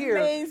be here.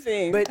 It's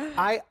amazing.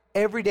 But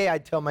every day I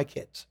tell my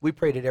kids, we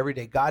prayed it every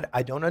day. God,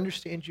 I don't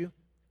understand you,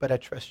 but I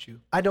trust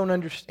you. I don't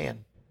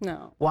understand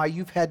why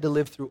you've had to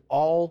live through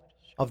all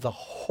of the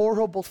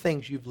horrible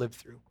things you've lived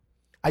through.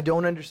 I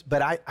don't understand,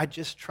 but I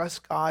just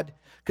trust God,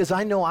 because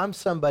I know I'm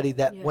somebody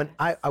that when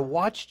I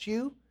watched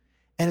you,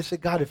 and I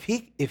said, God, if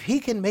he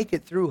can make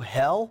it through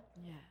hell,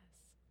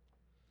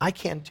 I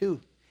can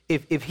too.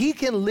 If he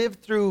can live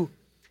through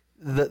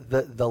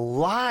the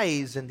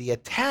lies and the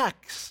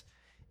attacks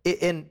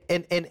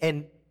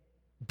and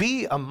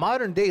be a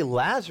modern day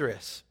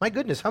Lazarus, my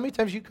goodness, how many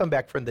times you come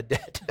back from the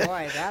dead?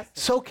 Boy,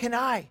 so can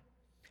I.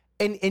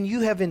 And you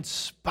have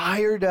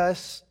inspired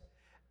us.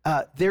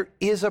 There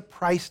is a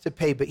price to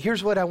pay. But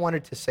here's what I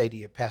wanted to say to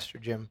you, Pastor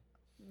Jim.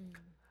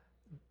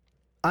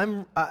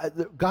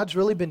 God's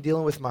really been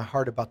dealing with my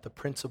heart about the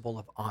principle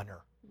of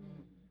honor.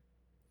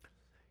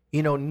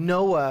 You know,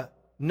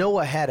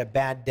 Noah had a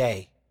bad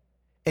day,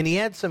 and he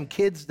had some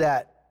kids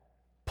that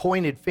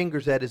pointed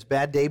fingers at his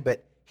bad day,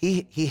 but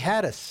he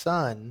had a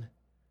son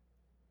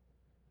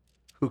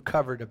who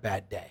covered a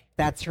bad day.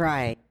 That's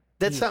right.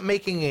 That's not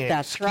making an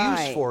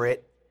excuse for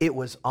it. It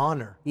was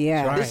honor.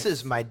 Yeah. Right. This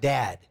is my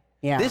dad.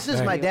 Yeah. This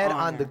is my dad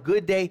on the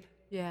good day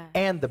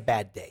and the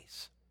bad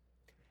days.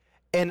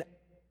 And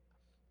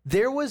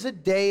there was a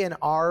day in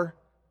our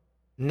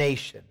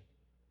nation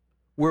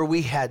where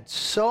we had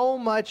so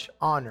much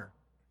honor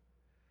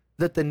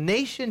that the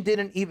nation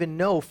didn't even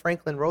know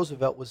Franklin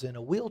Roosevelt was in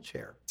a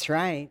wheelchair. That's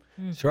right.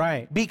 That's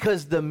right.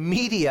 Because the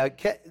media,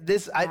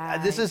 this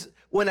is,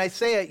 when I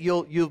say it,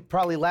 you'll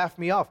probably laugh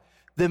me off.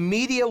 The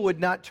media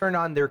would not turn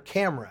on their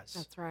cameras.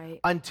 That's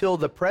right. Until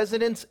the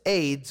president's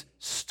aides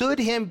stood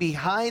him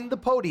behind the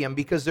podium,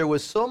 because there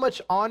was so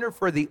much honor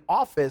for the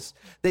office.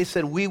 They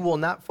said, we will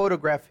not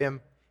photograph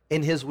him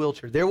in his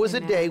wheelchair. There was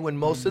a day when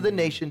most of the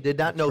nation did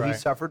not know he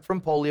suffered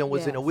from polio and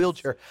was in a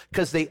wheelchair,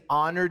 because they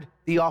honored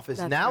the office.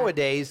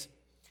 Nowadays,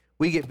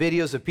 we get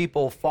videos of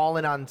people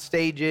falling on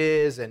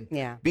stages and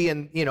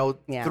being,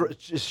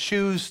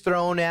 shoes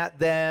thrown at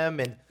them,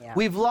 and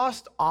we've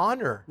lost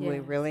honor. We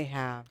really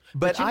have.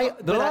 But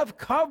love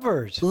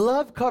covers.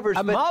 Love covers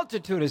a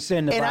multitude of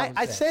sin. And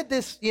I said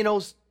this,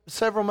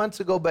 several months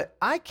ago, but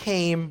I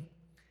came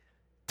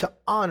to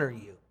honor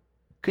you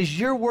because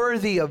you're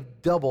worthy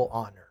of double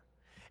honor.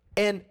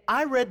 And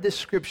I read this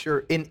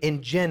scripture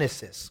in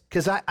Genesis,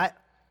 because I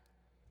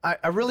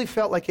really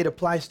felt like it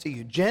applies to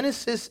you.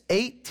 Genesis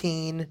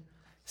 18:17.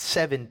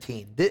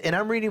 And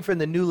I'm reading from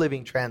the New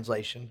Living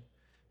Translation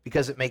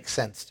because it makes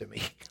sense to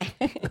me.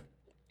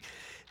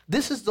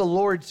 This is the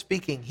Lord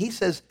speaking. He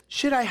says,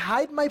 should I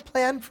hide my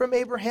plan from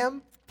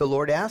Abraham? The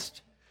Lord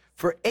asked.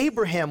 For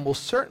Abraham will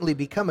certainly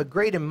become a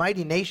great and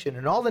mighty nation,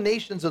 and all the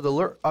nations of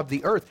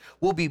the earth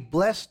will be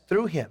blessed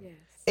through him. Yes.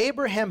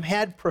 Abraham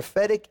had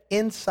prophetic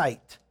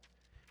insight.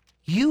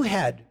 You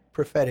had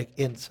prophetic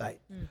insight.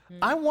 Mm-hmm.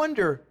 I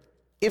wonder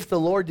if the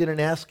Lord didn't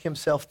ask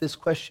himself this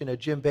question of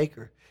Jim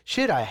Baker.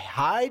 Should I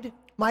hide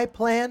my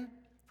plan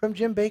from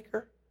Jim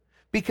Baker?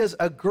 Because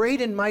a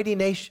great and mighty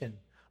nation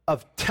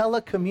of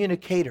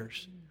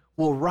telecommunicators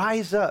will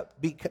rise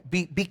up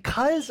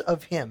because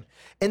of him.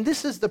 And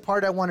this is the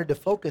part I wanted to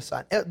focus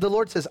on. The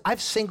Lord says, I've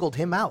singled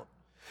him out.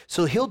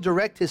 So he'll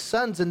direct his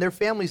sons and their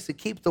families to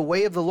keep the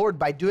way of the Lord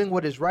by doing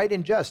what is right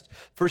and just.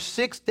 For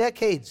 6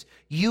 decades,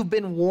 you've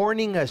been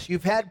warning us.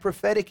 You've had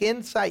prophetic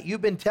insight.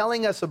 You've been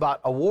telling us about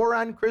a war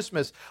on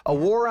Christmas, a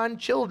war on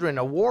children,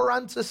 a war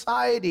on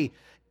society.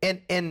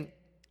 And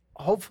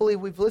hopefully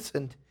we've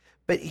listened.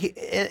 But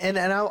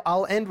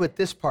I'll end with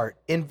this part.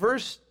 In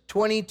verse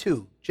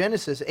 22,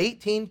 Genesis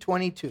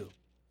 18:22,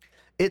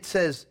 it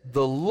says,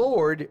 the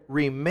Lord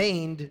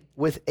remained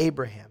with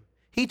Abraham.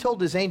 He told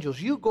his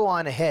angels, you go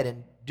on ahead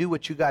and do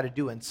what you got to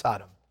do in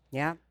Sodom.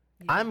 Yeah.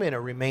 I'm going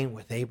to remain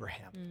with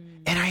Abraham.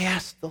 And I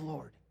asked the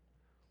Lord,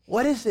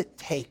 what does it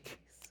take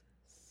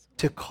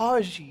to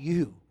cause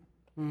you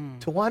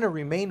to want to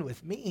remain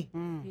with me?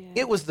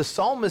 It was the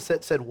psalmist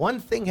that said, one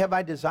thing have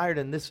I desired,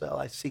 and this will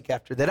I seek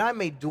after, that I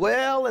may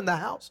dwell in the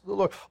house of the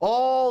Lord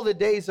all the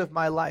days of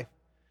my life.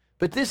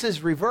 But this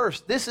is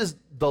reversed. This is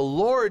the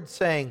Lord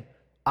saying,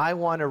 I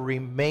want to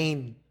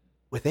remain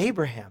with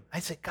Abraham. I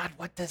said, God,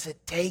 what does it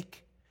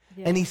take?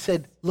 Yes. And he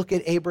said, look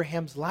at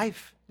Abraham's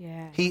life.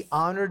 Yes. He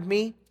honored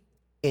me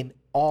in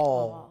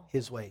all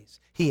his ways.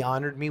 He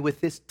honored me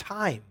with his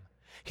time.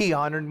 He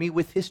honored me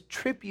with his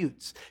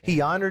tributes. He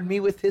honored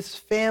me with his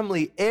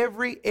family.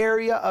 Every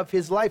area of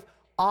his life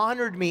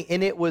honored me.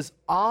 And it was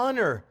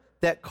honor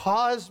that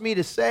caused me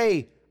to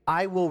say,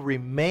 I will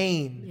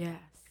remain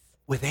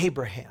with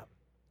Abraham.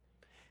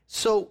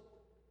 So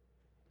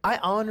I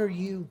honor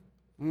you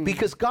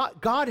because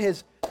God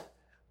has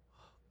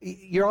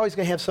you're always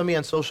going to have somebody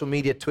on social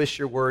media twist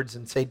your words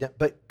and say,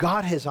 but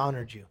God has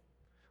honored you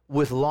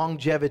with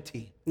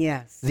longevity.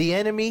 Yes. The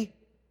enemy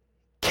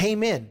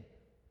came in,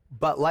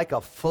 but like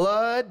a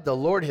flood, the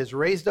Lord has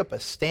raised up a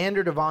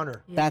standard of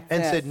honor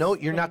said, no,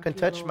 you're not going to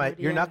touch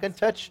you're not going to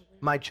touch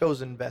my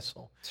chosen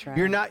vessel. That's right.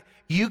 You're not,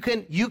 you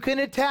can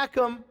attack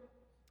them,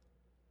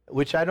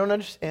 which I don't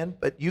understand,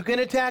 but you can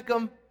attack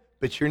them,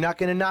 but you're not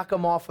going to knock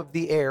them off of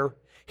the air.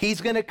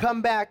 He's going to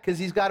come back because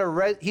he's got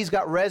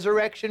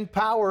resurrection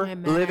power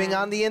living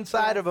on the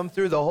inside of him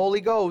through the Holy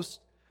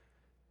Ghost.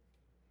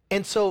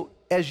 And so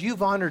as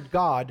you've honored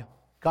God,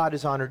 God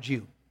has honored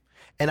you.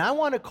 And I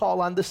want to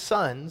call on the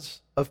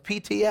sons of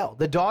PTL,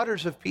 the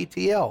daughters of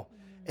PTL,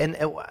 and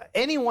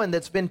anyone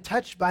that's been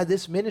touched by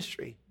this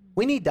ministry.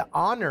 We need to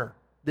honor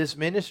this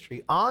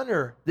ministry,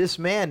 honor this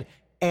man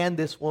and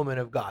this woman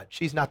of God.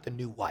 She's not the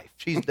new wife.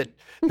 She's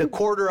the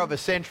quarter of a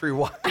century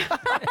wife.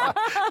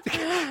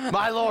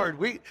 My Lord,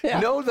 we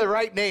know the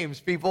right names,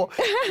 people.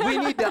 We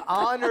need to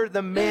honor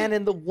the man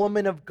and the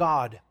woman of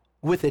God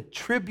with a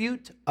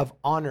tribute of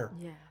honor,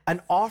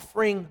 an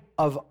offering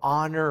of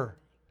honor.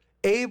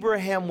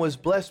 Abraham was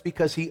blessed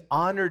because he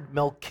honored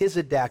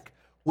Melchizedek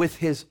with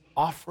his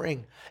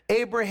offering.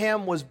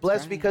 Abraham was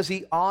blessed because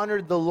he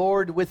honored the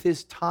Lord with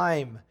his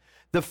time.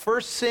 The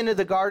first sin of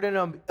the Garden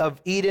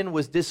of Eden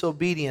was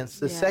disobedience.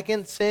 The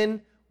second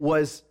sin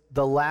was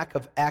the lack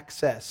of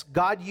access.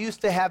 God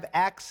used to have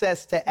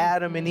access to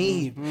Adam and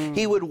Eve.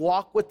 He would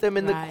walk with them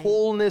in the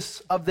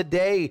coolness of the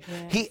day.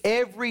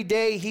 Every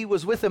day he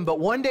was with them, but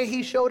one day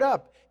he showed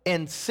up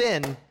and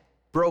sin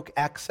broke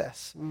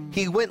access.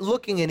 He went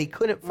looking and he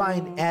couldn't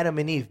find Adam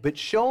and Eve. But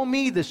show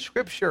me the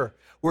scripture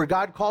where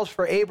God calls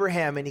for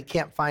Abraham and he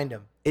can't find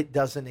him. It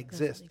doesn't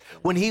exist.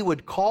 When he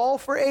would call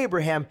for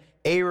Abraham,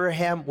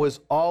 Abraham was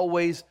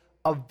always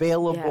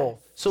available.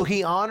 So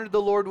he honored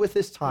the Lord with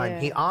his time.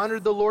 He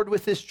honored the Lord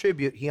with his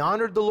tribute. He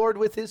honored the Lord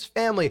with his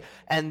family.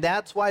 And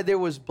that's why there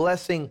was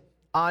blessing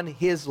on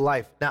his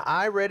life. Now,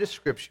 I read a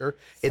scripture.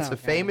 It's a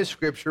famous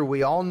scripture.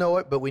 We all know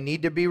it, but we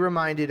need to be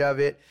reminded of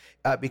it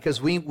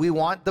because we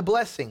want the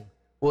blessing.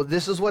 Well,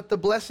 this is what the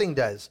blessing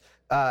does.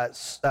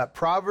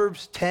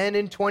 Proverbs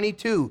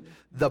 10:22.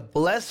 The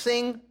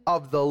blessing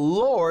of the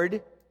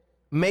Lord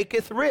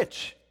maketh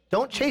rich.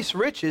 Don't chase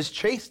riches,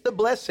 chase the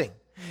blessing.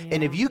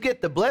 And if you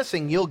get the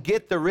blessing, you'll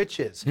get the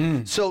riches.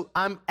 So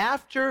I'm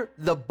after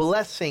the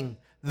blessing,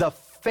 the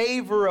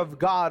favor of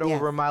God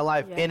over my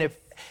life. And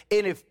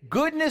if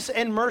goodness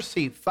and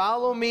mercy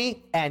follow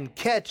me and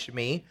catch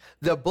me,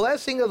 the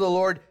blessing of the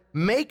Lord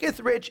maketh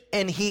rich,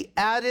 and he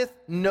addeth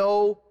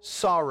no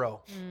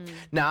sorrow.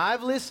 Now,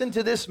 I've listened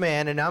to this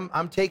man, and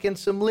I'm taking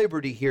some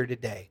liberty here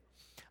today.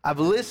 I've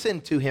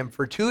listened to him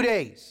for 2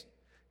 days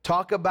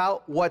talk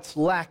about what's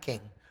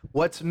lacking,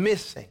 what's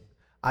missing.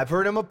 I've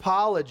heard him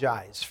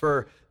apologize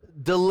for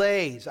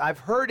delays. I've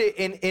heard it,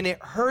 and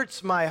it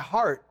hurts my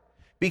heart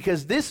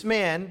because this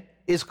man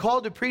is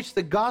called to preach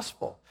the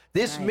gospel.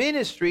 This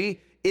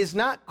ministry is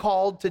not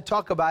called to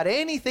talk about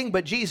anything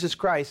but Jesus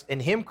Christ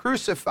and him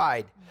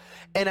crucified.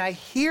 And I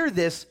hear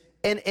this,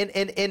 and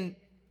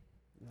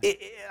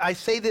I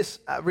say this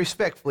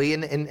respectfully,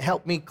 and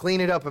help me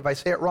clean it up if I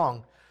say it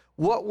wrong.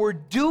 What we're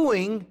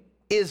doing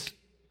is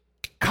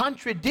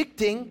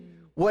contradicting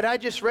what I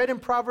just read in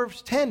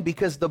Proverbs 10,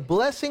 because the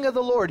blessing of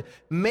the Lord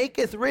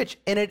maketh rich,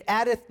 and it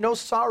addeth no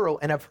sorrow.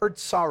 And I've heard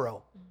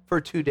sorrow for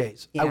 2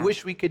 days. I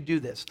wish we could do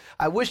this.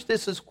 I wish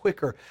this is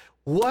quicker.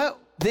 What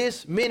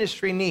this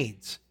ministry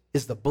needs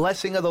is the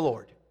blessing of the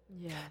Lord.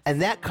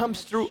 And that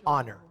comes through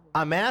honor.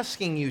 I'm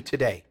asking you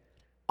today,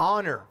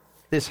 honor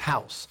this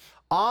house,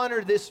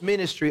 honor this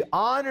ministry,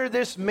 honor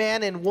this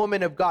man and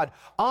woman of God,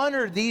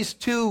 honor these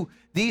two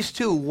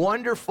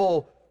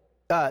wonderful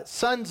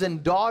sons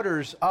and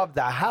daughters of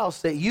the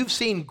house that you've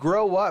seen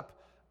grow up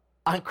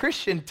on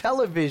Christian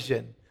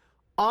television.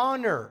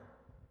 Honor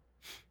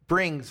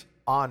brings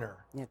honor.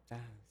 It does.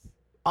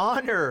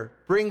 Honor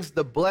brings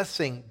the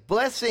blessing.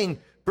 Blessing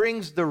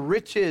brings the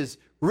riches.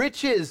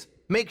 Riches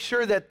make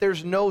sure that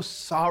there's no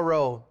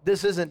sorrow.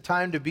 This isn't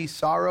time to be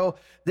sorrow.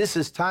 This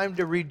is time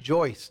to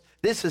rejoice.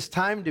 This is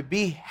time to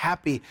be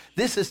happy.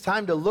 This is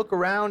time to look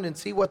around and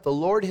see what the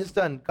Lord has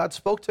done. God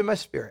spoke to my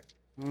spirit.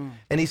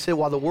 And he said,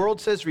 while the world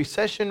says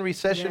recession,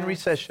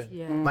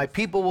 my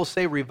people will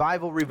say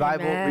revival,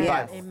 revival,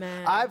 revival.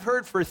 Amen. I've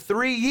heard for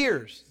 3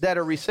 years that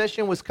a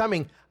recession was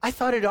coming. I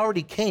thought it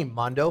already came,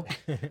 Mondo.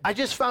 I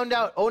just found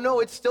out, oh no,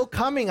 it's still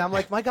coming. I'm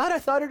like, my God, I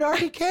thought it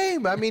already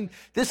came. I mean,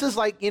 this is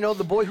like,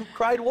 the boy who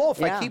cried wolf.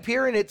 I keep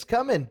hearing it's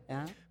coming.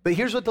 But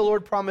here's what the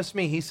Lord promised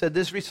me. He said,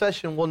 this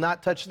recession will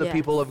not touch the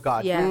people of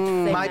God.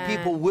 My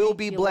people will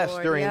be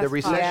blessed during the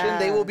recession.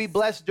 They will be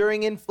blessed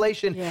during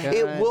inflation.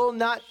 It will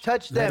not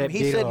touch them.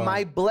 He said,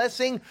 my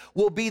blessing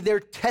will be their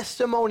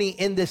testimony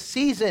in this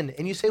season.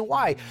 And you say,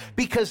 why?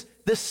 Because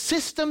the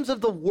systems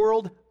of the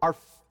world are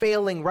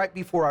failing right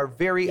before our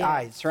very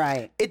eyes. That's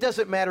right. It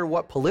doesn't matter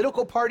what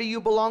political party you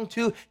belong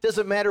to. It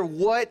doesn't matter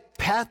what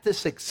path to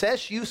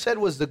success you said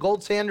was the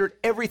gold standard.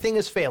 Everything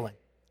is failing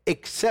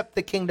except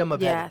the kingdom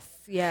of heaven.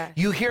 yes.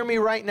 You hear me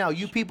right now,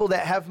 you people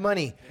that have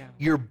money.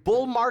 Your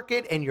bull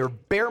market and your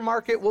bear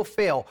market will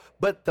fail.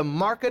 But the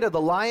market of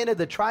the Lion of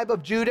the tribe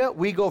of Judah,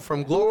 we go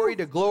from glory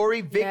to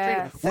glory, victory.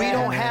 Yes. We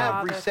don't have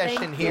Father,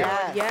 recession here.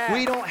 Yes.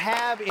 We don't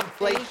have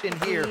inflation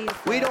here. Jesus.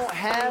 We don't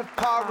have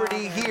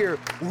poverty here.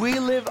 We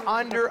live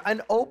under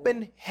an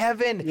open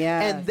heaven.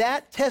 Yes. And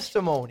that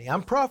testimony,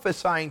 I'm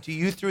prophesying to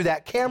you through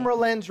that camera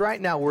lens right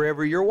now,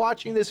 wherever you're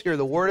watching this, hear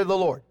the word of the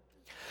Lord.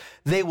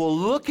 They will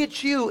look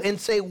at you and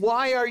say,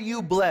 why are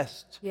you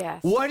blessed?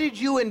 Yes. What did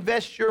you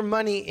invest your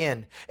money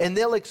in? And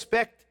they'll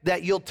expect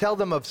that you'll tell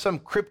them of some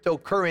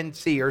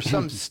cryptocurrency or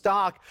some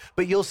stock,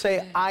 but you'll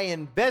say, I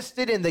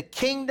invested in the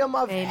kingdom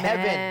of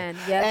heaven.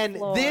 Yes, and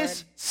Lord.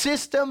 this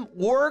system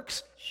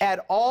works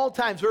at all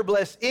times. We're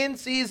blessed in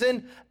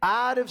season,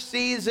 out of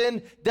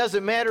season.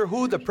 Doesn't matter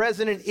who the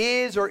president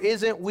is or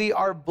isn't, we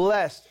are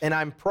blessed. And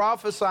I'm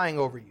prophesying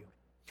over you.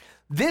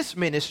 This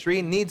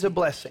ministry needs a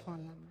blessing.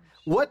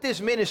 What this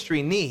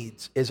ministry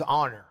needs is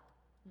honor,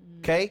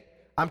 okay?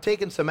 I'm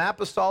taking some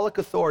apostolic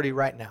authority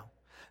right now.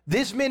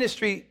 This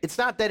ministry, it's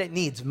not that it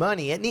needs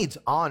money, it needs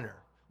honor.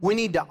 We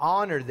need to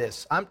honor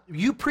this.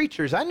 You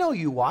preachers, I know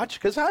you watch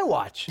because I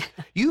watch.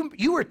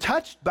 You were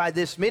touched by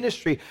this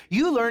ministry.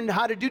 You learned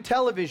how to do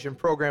television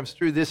programs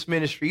through this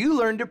ministry. You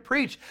learned to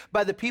preach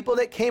by the people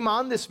that came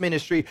on this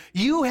ministry.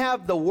 You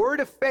have the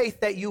word of faith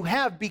that you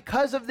have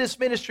because of this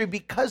ministry,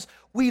 because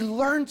we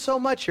learned so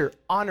much here.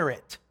 Honor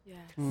it.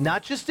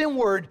 Not just in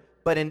word,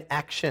 but in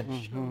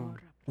action.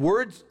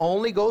 Words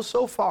only go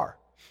so far.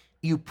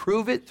 You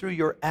prove it through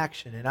your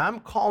action. And I'm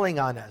calling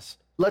on us.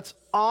 Let's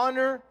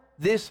honor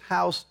this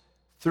house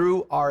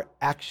through our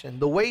action.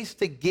 The ways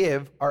to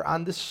give are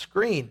on the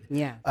screen.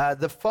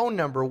 The phone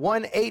number,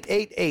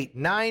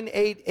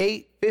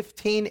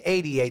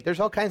 1-888-988-1588. There's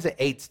all kinds of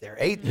eights there.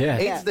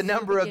 Eight's the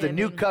number of the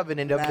new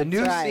covenant, of the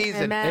new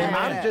season. Amen.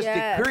 I'm just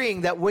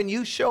decreeing that when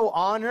you show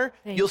honor,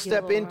 you'll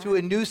step into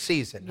a new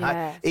season.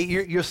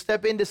 You'll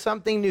step into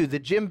something new. The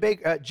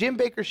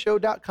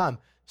JimBakerShow.com.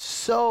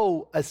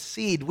 Sow a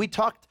seed. We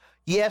talked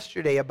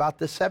yesterday about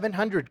the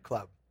 700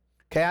 Club.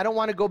 Okay, I don't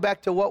want to go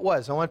back to what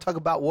was. I want to talk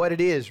about what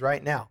it is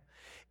right now.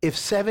 If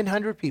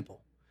 700 people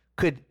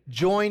could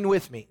join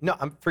with me. No,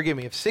 forgive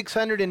me. If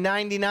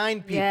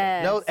 699 people.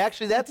 No,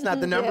 actually, that's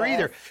not the number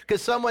either.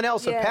 Because someone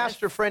else, a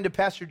pastor friend of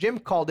Pastor Jim,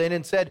 called in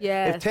and said,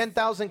 if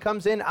 10,000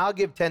 comes in, I'll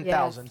give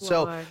 10,000.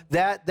 So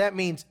that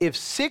means if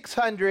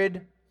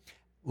 600,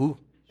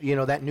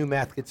 that new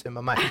math gets in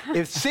my mind.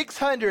 If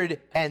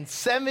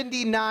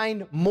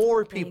 679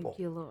 more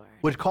people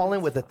would call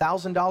in with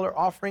 $1,000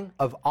 offering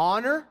of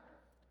honor,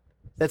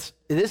 this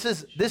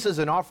is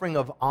an offering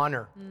of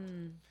honor.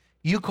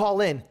 You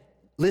call in.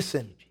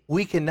 Listen,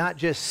 we cannot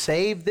just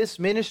save this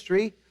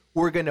ministry.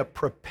 We're going to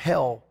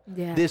propel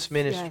this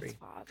ministry.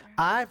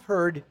 I've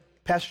heard,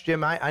 Pastor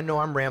Jim, I know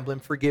I'm rambling.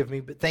 Forgive me,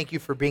 but thank you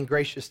for being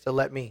gracious to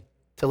let me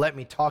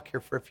talk here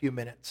for a few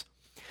minutes.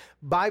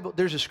 Bible,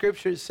 there's a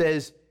scripture that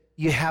says,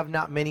 you have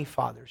not many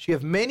fathers. You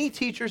have many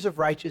teachers of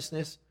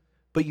righteousness,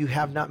 but you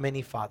have not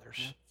many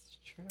fathers. That's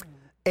true.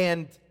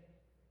 And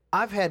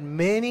I've had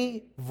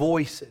many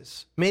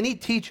voices, many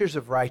teachers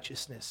of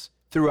righteousness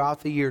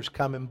throughout the years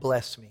come and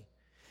bless me.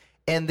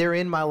 And they're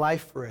in my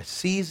life for a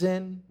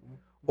season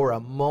or a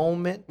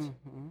moment.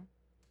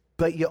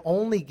 But you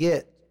only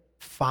get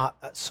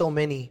so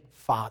many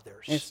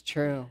fathers. It's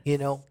true.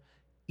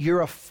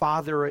 You're a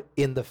father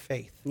in the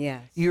faith.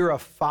 Yes. You're a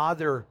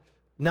father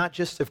not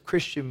just of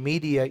Christian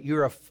media,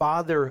 you're a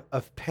father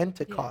of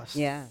Pentecost.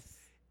 Yes.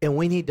 And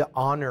we need to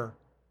honor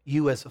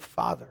you as a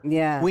father.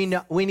 Yes. We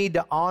need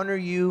to honor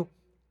you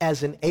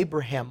as an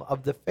Abraham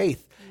of the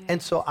faith. Yes. And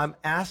so I'm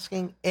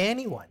asking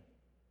anyone,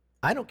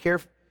 I don't care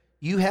if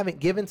you haven't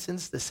given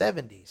since the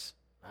 70s.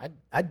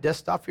 I'd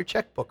dust off your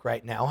checkbook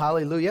right now,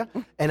 hallelujah,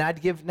 and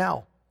I'd give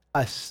now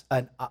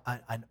an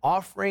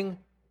offering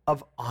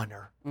of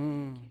honor.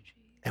 And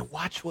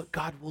watch what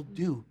God will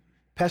do.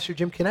 Pastor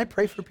Jim, can I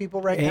pray for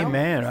people right now?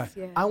 Amen.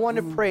 I want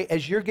to pray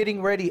as you're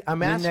getting ready.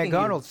 I'm asking that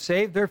God will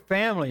save their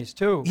families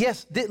too.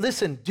 Yes,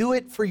 listen, do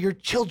it for your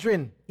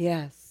children.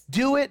 Yes.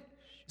 Do it.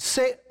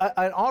 Say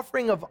an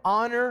offering of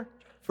honor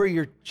for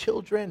your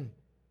children.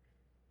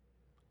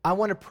 I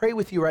want to pray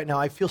with you right now.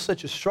 I feel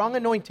such a strong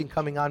anointing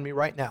coming on me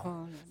right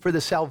now for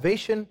the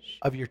salvation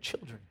of your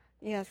children.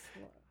 Yes,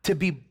 Lord. To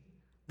be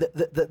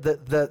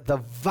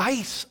the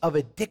vice of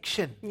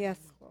addiction. Yes,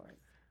 Lord.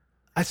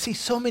 I see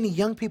so many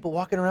young people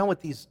walking around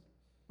with these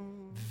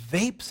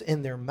vapes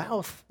in their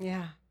mouth.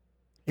 Yeah.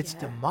 It's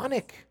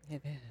demonic.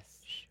 It is.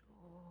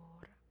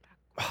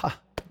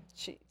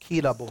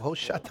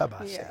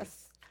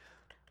 Yes.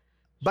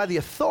 By the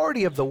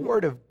authority of the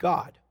Word of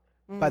God,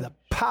 by the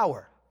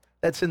power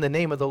that's in the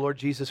name of the Lord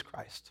Jesus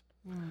Christ,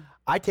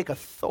 I take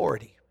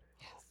authority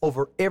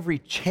over every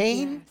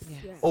chain,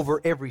 over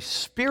every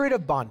spirit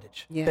of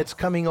bondage that's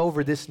coming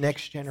over this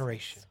next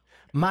generation.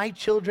 My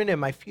children and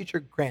my future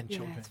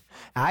grandchildren. Yes.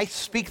 I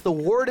speak the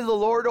word of the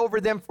Lord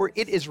over them, for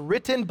it is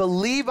written,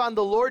 believe on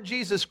the Lord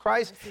Jesus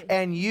Christ,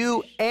 and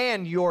you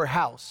and your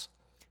house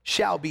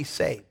shall be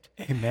saved.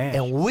 Amen.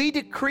 And we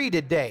decree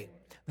today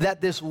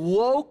that this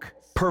woke,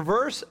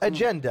 perverse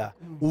agenda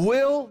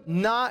will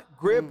not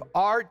grip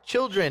our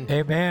children.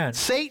 Amen.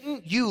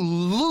 Satan, you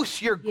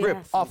loose your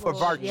grip off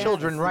of our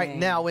children right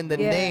now in the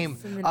name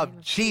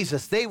of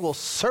Jesus. They will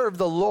serve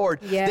the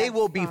Lord. They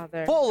will be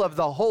full of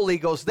the Holy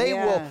Ghost. They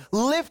will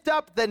lift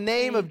up the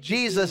name of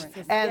Jesus,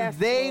 and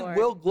they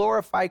will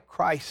glorify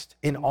Christ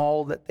in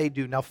all that they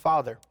do. Now,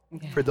 Father,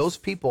 for those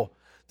people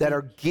that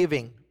are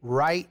giving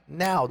right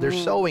now, they're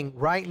sowing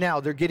right now,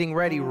 they're getting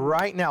ready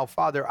right now,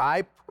 Father,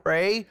 I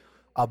pray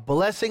a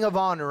blessing of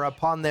honor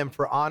upon them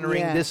for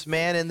honoring this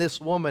man and this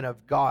woman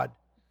of God.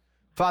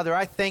 Father,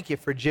 I thank you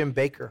for Jim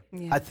Baker.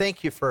 I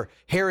thank you for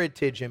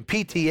Heritage and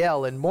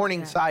PTL and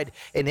Morningside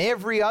and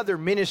every other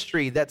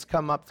ministry that's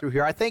come up through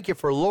here. I thank you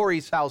for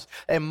Lori's House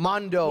and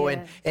Mondo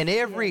and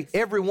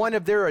every one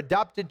of their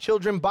adopted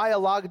children,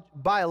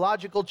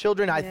 biological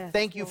children. I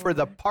thank you for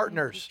the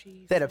partners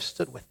that have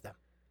stood with them.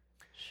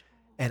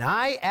 And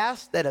I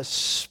ask that a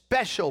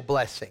special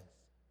blessing,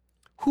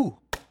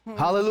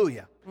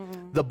 hallelujah,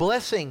 the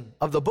blessing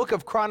of the book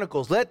of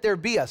Chronicles, let there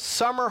be a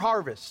summer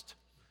harvest.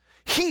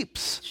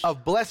 Heaps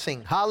of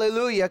blessing,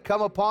 hallelujah,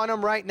 come upon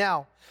them right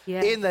now.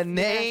 In the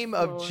name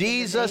of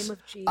Jesus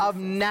of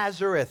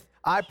Nazareth,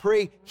 I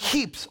pray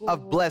heaps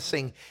of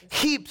blessing,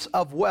 heaps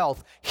of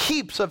wealth,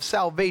 heaps of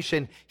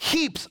salvation,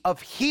 heaps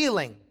of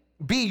healing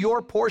be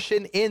your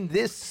portion in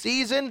this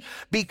season,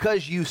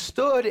 because you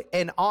stood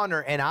in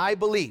honor. And I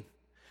believe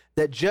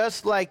that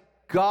just like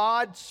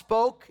God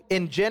spoke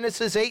in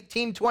Genesis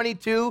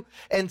 18:22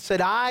 and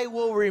said, I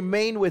will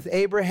remain with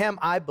Abraham,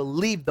 I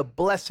believe the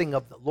blessing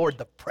of the Lord,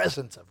 the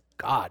presence of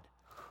God,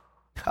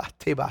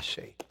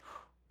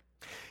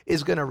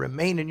 is going to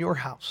remain in your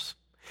house.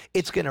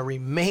 It's going to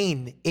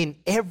remain in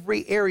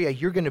every area.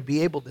 You're going to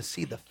be able to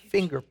see the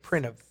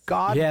fingerprint of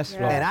God. Yes,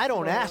 Lord. And I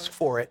don't ask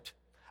for it.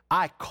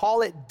 I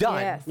call it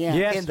done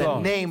in the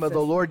name of the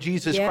Lord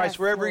Jesus Christ.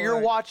 Wherever you're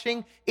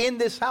watching in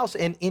this house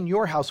and in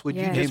your house, would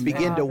you just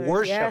begin to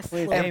worship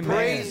and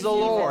praise the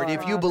Lord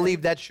if you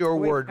believe that's your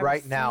word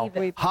right now.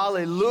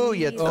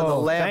 Hallelujah to the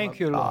Lamb of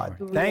God.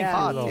 Thank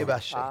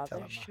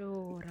you,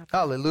 Lord.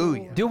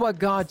 Hallelujah. Do what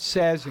God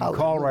says and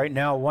call right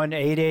now,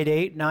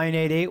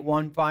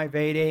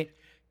 1-888-988-1588.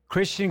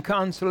 Christian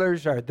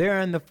counselors are there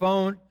on the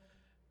phone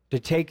to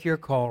take your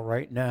call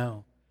right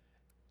now.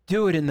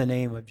 Do it in the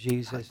name of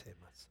Jesus.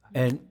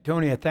 And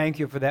Tony, I thank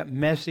you for that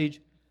message.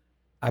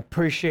 I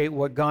appreciate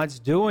what God's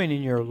doing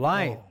in your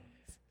life.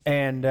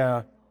 And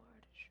the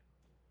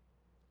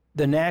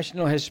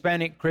National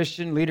Hispanic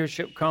Christian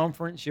Leadership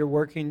Conference, you're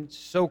working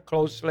so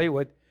closely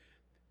with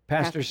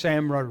Pastor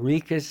Sam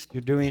Rodriguez.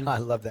 You're doing I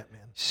love that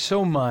man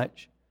so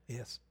much.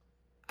 Yes.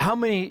 How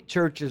many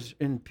churches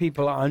and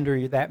people are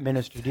under that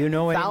ministry? Do you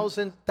know?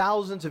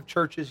 Thousands of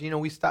churches. You know,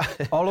 we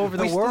stopped all over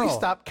the world. We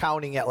stopped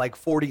counting at like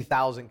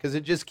 40,000 because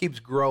it just keeps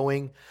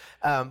growing.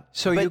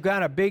 So you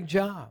got a big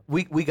job.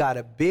 We got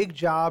a big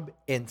job,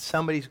 and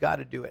somebody's got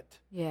to do it.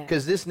 Yeah.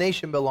 Because this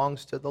nation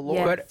belongs to the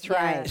Lord. Yes, that's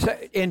right. So,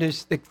 and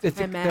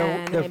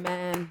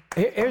amen.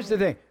 Here's the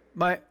thing.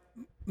 My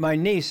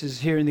niece is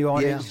here in the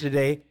audience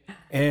today,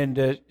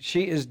 and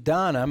she is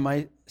Donna,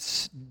 my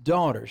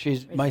daughter.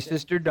 She's my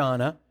sister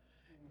Donna.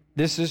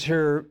 This is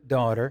her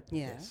daughter.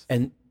 Yes.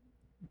 And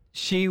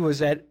she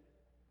was at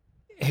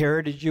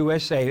Heritage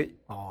USA.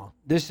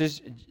 This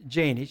is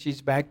Janie.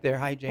 She's back there.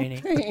 Hi,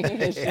 Janie.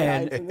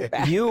 And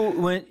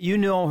you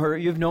know her.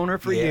 You've known her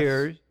for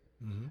years.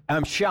 Mm-hmm.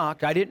 I'm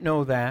shocked. I didn't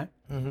know that.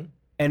 Mm-hmm.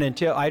 And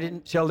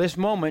until this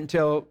moment,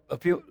 until a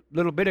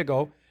little bit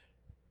ago,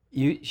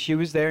 she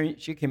was there.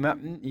 She came up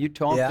and you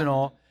talked and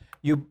all.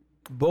 You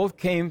both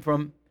came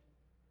from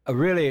a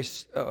really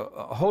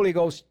Holy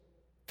Ghost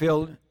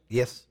filled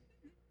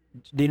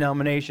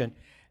denomination.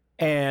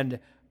 And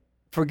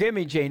forgive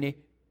me, Janie,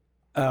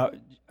 I'm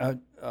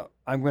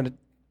going to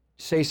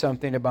say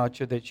something about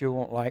you that you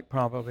won't like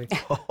probably.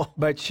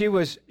 But she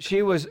was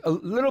a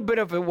little bit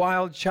of a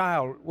wild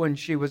child when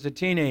she was a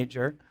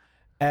teenager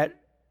at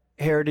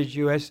Heritage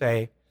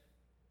USA.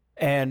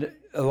 And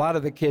a lot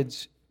of the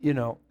kids,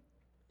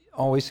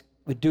 always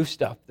would do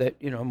stuff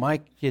that, my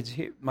kids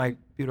here, my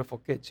beautiful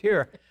kids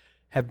here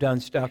have done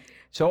stuff.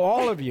 So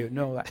all of you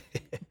know that.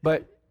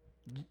 But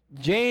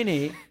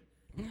Janie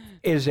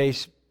is a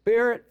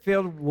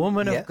Spirit-filled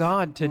woman of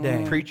God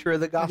today. Preacher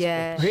of the gospel.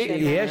 Yes,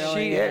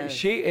 she is.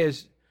 She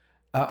is.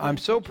 I'm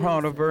so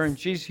proud of her, and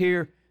she's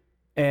here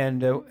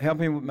and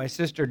helping with my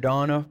sister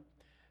Donna.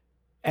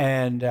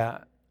 And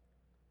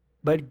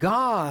but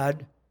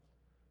God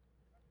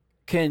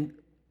can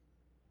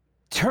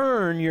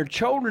turn your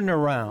children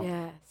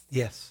around.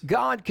 Yes.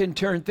 God can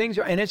turn things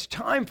around, and it's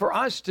time for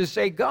us to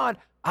say, God,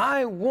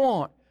 I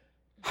want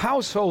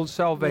household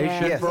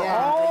salvation for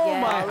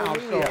all my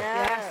household.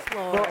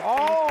 For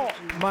all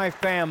my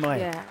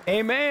family.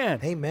 Amen.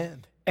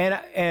 Amen.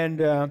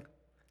 And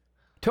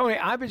Tony,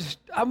 I'm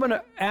going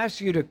to ask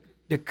you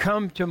to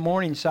come to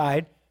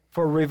Morningside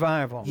for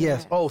revival.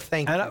 Yes. Oh,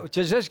 thank you. And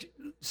just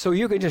so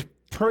you can just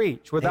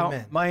preach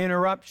without my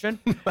interruption.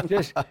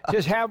 just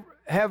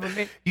have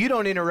me. You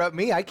don't interrupt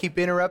me. I keep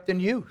interrupting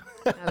you.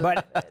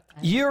 But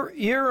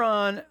you're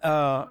on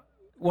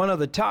one of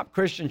the top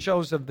Christian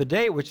shows of the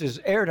day, which is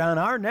aired on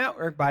our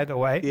network, by the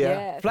way.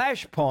 Yeah. Yes.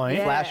 Flashpoint.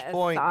 Yes,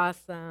 Flashpoint.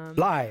 Awesome.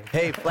 Live.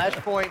 Hey,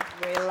 Flashpoint.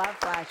 We love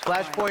Flashpoint.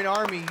 Flashpoint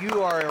Army,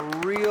 you are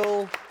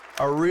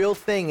a real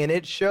thing, and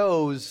it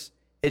shows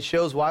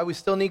why we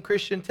still need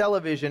Christian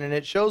television, and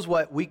it shows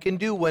what we can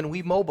do when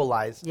we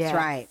mobilize. Yes.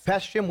 That's right.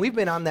 Pastor Jim, we've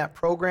been on that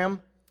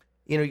program.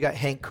 You know, you got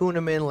Hank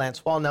Kuhneman,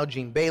 Lance Wall, now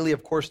Gene Bailey,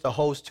 of course, the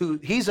host, too.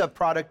 He's a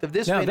product of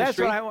this Now, that's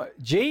ministry. what I want.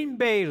 Gene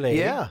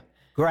Bailey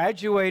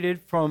graduated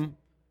from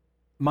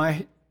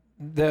I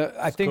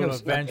think it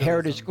was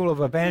Heritage School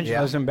of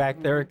Evangelism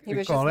back there. He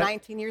was just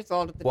 19 years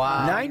old at the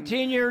Wow. time.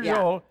 19 years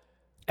old,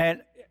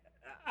 and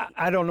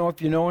I don't know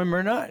if you know him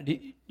or not.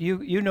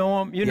 You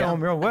know him. You know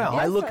him real well.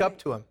 I look up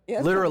to him,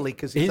 Yes, literally,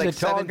 because he's He's like a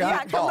tall 7 guy.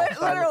 feet tall.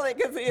 Literally,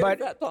 because he is But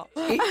that tall.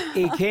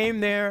 he came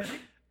there,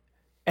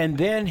 and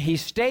then he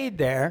stayed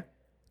there.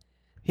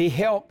 He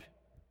helped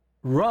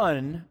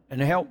run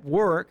and help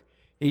work.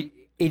 He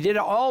did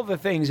all the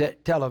things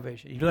at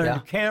television. He learned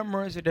the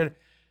cameras. He did,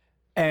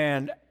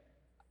 and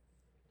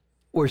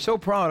we're so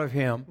proud of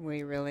him.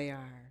 We really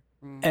are.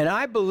 And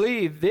I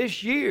believe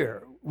this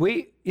year,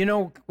 with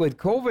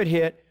COVID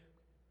hit,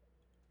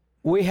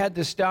 we had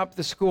to stop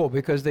the school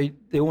because they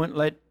wouldn't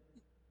let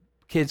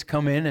kids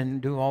come in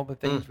and do all the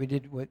things we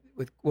did with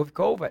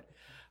COVID.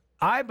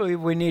 I believe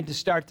we need to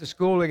start the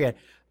school again.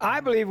 I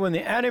believe when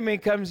the enemy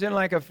comes in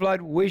like a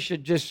flood, we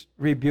should just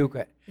rebuke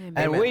it. Amen.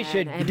 And we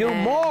should do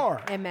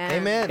more. Amen.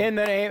 Amen. In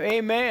the name,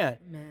 amen.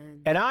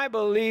 Amen. And I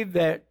believe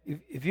that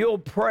if you'll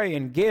pray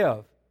and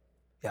give,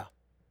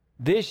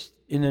 this,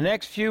 in the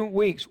next few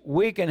weeks,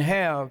 we've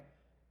got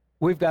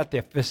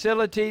the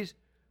facilities,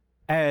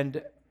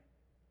 and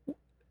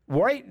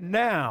right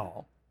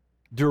now,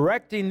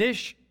 directing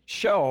this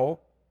show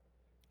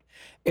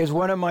is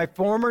one of my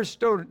former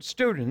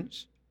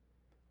students,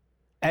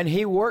 and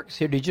he works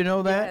here. Did you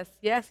know that?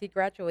 Yes, he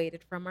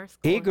graduated from our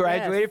school. He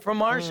graduated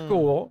from our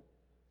school,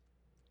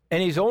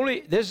 and I don't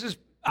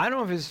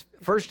know if it's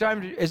first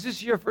time, is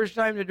this your first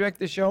time to direct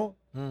the show?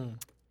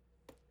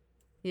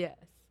 Yes.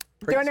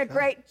 Doing a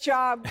great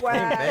job,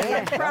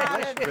 Wes. I'm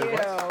proud of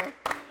you.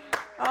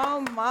 Oh,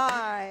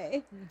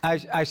 my.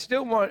 I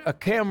still want a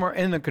camera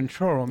in the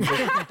control room.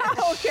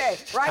 Okay,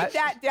 write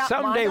that down.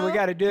 Someday we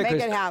got to do it. Make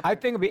 'cause it happen. I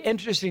think it'd be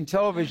interesting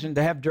television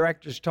to have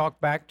directors talk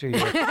back to you.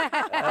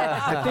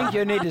 I think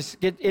you need to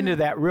get into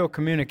that real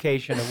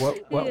communication of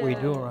what we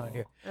do around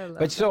here.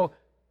 But so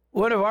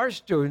one of our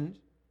students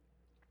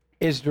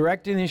is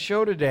directing the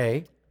show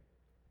today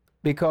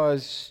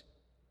because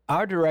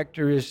our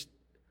director is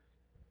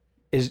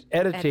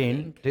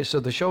editing so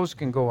the shows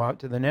can go out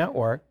to the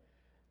network,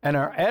 and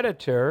our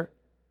editor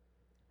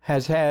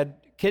has had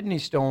kidney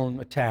stone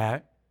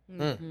attack,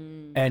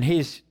 and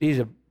he's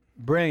a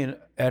brilliant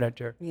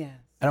editor. Yes.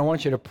 And I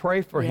want you to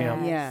pray for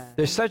him. Yes.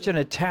 There's such an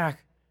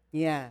attack,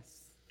 Yes.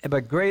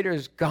 but greater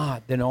is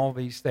God than all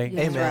these things.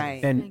 That's right.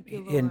 And Thank you,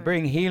 and Lord.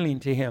 bring healing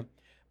to him.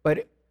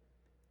 But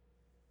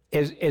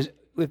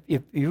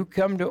if you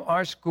come to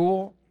our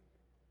school,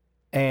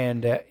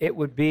 and it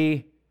would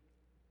be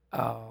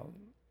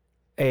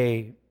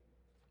a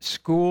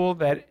school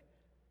that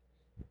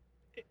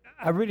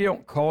I really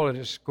don't call it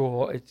a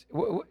school. It's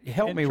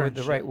help me with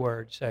the right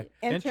word. Say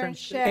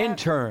Internship.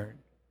 intern.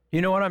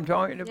 You know what I'm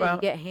talking You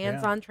about? get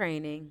hands-on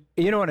training.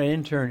 You know what an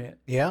intern is?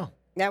 Yeah.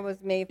 That was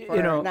me for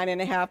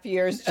 9.5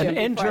 years, An Jim, before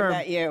I intern.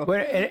 met you.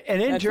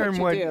 An intern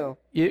what you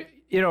would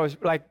it's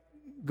like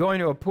going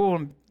to a pool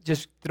and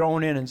just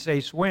thrown in and say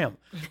swim.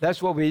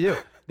 That's what we do.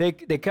 They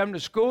come to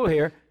school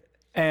here,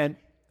 and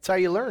That's how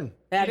you learn.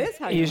 That is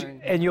how you learn.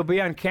 and you'll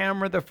be on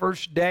camera the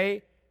first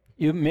day.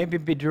 You maybe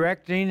be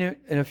directing it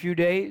in a few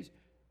days,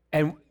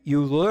 and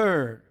you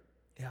learn.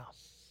 Yeah.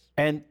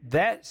 And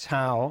that's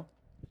how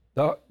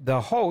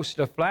the host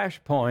of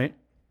Flashpoint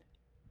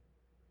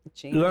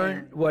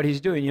learned what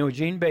he's doing. You know,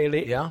 Gene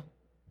Bailey. Yeah.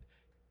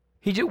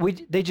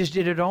 They just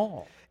did it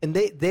all. And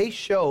they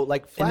show,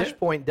 like,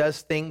 Flashpoint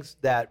does things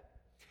that,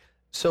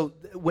 so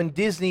when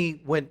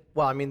Disney went,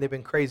 well, I mean, they've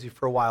been crazy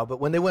for a while, but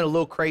when they went a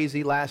little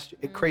crazy last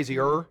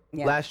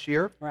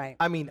year, Right.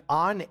 I mean,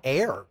 on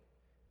air,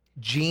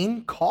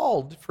 Gene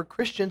called for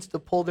Christians to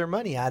pull their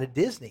money out of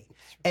Disney.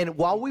 And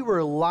while we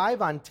were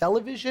live on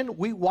television,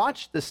 we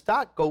watched the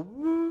stock go,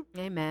 woo.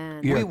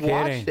 Amen. You're We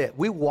watched kidding. it.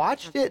 We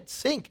watched it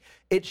sink.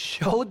 It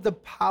showed the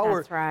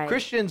power. That's right.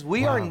 Christians,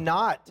 we are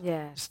not.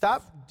 Yes.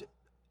 Stop.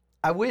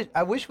 I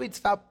wish we'd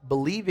stop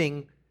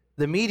believing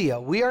the media.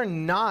 We are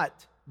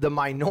not the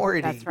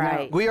minority. That's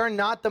right. We are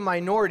not the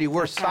minority.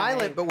 We're That's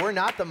silent, right. but we're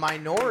not the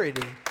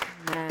minority.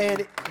 Amen.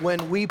 And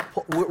when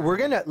we're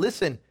gonna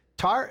listen.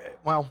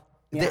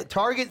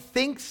 Target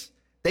thinks.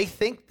 They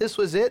think this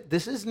was it.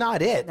 This is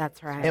not it.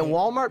 That's right. And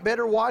Walmart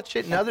better watch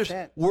it. And That's others.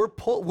 it.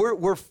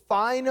 We're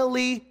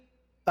finally.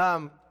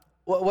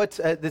 What's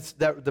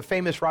the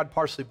famous Rod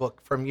Parsley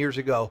book from years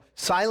ago?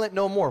 Silent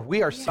No More.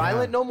 We are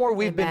silent no more.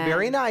 We've been Amen.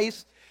 very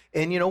nice.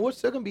 And, we're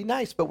still going to be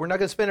nice, but we're not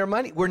going to spend our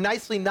money. We're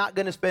nicely not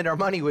going to spend our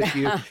money with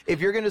you. If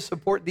you're going to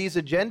support these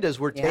agendas,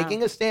 we're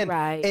taking a stand.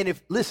 Right. And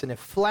if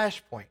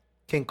Flashpoint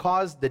can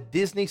cause the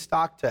Disney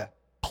stock to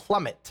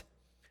plummet,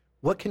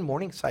 what can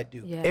Morningside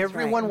do? Yeah,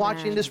 Everyone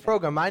watching Amen. this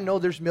program, I know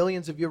there's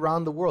millions of you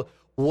around the world.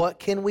 What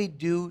can we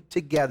do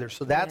together?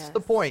 So that's the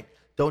point.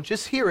 Don't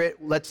just hear it.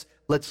 Let's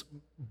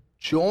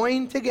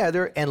join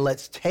together and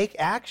let's take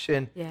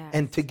action. Yes.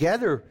 And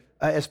together,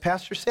 as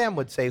Pastor Sam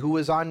would say, who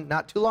was on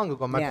not too long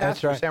ago, my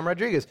pastor, Sam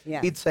Rodriguez,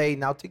 he'd say,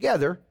 now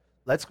together,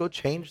 let's go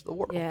change the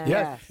world.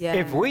 Yes.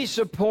 If we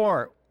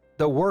support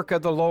the work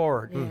of the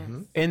Lord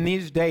in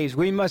these days,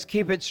 we must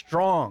keep it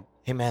strong.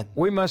 Amen.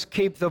 We must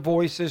keep the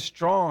voices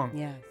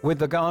strong with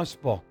the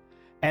gospel.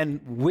 And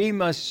we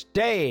must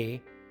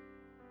stay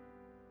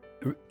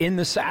in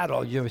the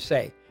saddle, you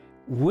say.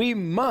 We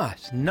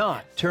must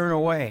not turn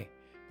away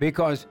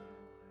because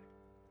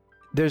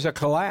there's a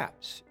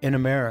collapse in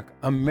America.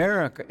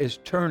 America is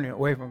turning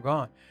away from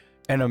God.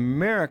 And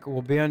America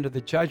will be under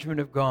the judgment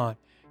of God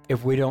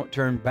if we don't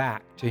turn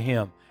back to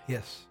Him.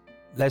 Yes.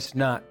 Let's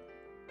not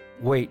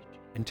wait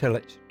until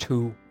it's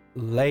too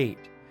late.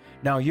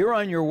 Now, you're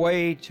on your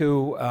way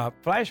to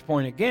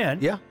Flashpoint again.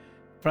 Yeah.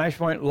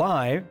 Flashpoint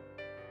Live.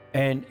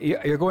 And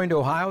you're going to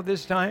Ohio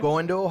this time?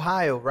 Going to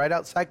Ohio, right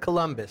outside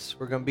Columbus.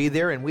 We're going to be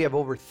there, and we have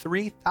over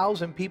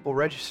 3,000 people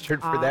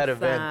registered for that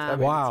event. I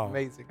mean, wow. It's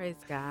amazing. Praise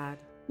God.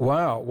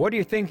 Wow. What do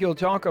you think you'll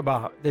talk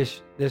about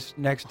this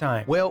next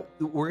time? Well,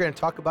 we're going to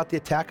talk about the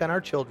attack on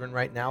our children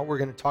right now. We're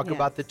going to talk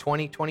about the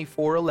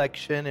 2024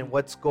 election and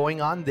what's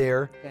going on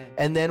there. Good.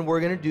 And then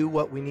we're going to do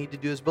what we need to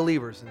do as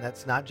believers. And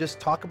that's not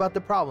just talk about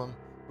the problem,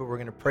 but we're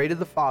going to pray to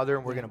the Father,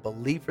 and we're going to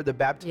believe for the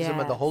baptism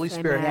of the Holy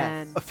Spirit.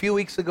 Amen. A few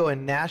weeks ago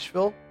in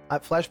Nashville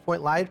at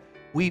Flashpoint Live,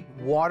 we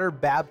water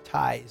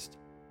baptized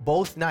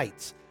both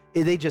nights.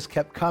 They just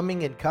kept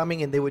coming and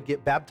coming, and they would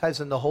get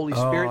baptized in the Holy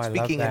Spirit,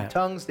 speaking in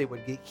tongues. They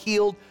would get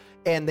healed.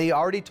 And they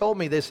already told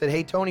me, they said,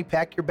 hey, Tony,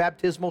 pack your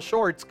baptismal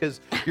shorts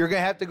because you're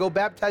going to have to go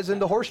baptize in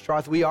the horse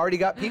trough. We already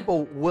got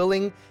people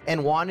willing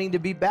and wanting to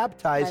be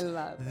baptized. I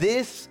love it.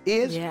 This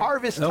is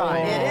harvest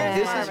time.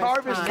 It is This is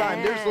harvest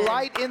time. There's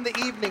light in the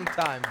evening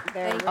time.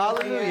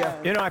 Hallelujah.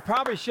 You know, I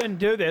probably shouldn't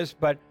do this,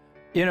 but,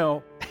 you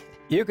know,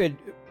 you could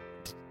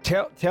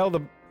tell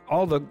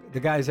all the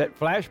guys at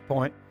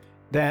Flashpoint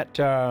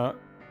that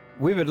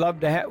we would love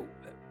to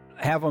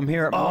have them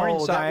here at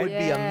Morningside. That would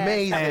be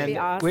amazing. That would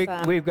be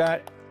awesome. We've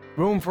got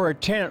room for a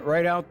tent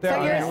right out there.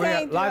 So you're we got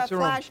saying do a lots of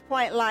room.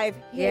 Flashpoint Live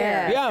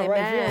here? Yeah,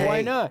 right here. Amen.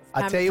 Why not?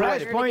 I'll tell you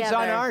what. Flashpoint's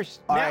on our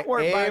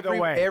network, by the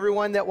way.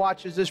 Everyone that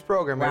watches this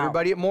program,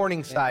 everybody at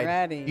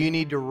Morningside, you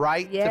need to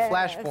write to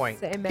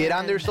Flashpoint. Amen. Get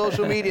on their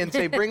social media and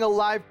say, bring a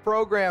live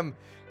program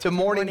to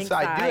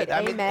Morningside. Do it.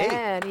 I mean,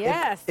 Amen.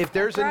 hey, if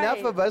there's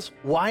enough of us,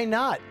 why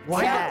not?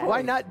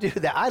 Why not do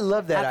that? I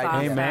love that That's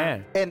idea. awesome.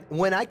 Amen. And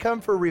when I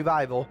come for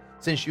revival,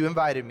 since you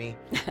invited me,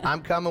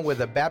 I'm coming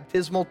with a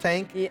baptismal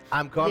tank.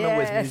 I'm coming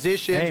with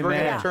musicians. Amen. We're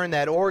going to turn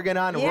that organ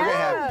on, and we're going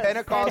to have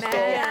Pentecostal,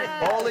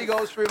 Holy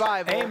Ghost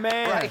revival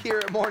right here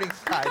at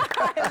Morningside.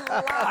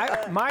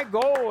 My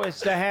goal is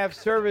to have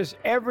service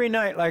every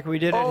night like we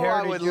did at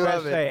Heritage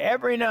USA.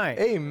 Every night.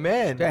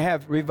 Amen. To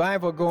have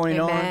revival going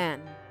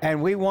on.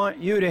 And we want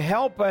you to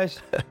help us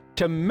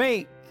to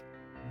make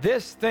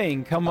this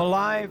thing come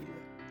alive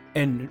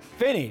and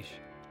finish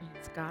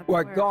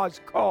what God's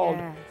called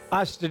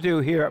us to do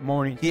here at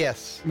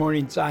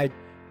Morningside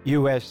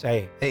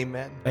USA.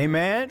 Amen.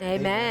 Amen.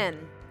 Amen.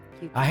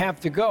 I have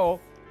to go.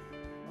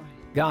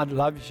 God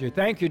loves you.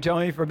 Thank you,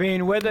 Tony, for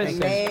being with us.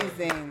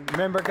 Amazing. And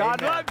remember,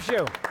 God loves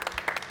you.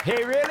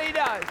 He really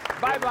does.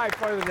 Bye-bye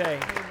for the day.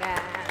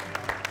 Amen.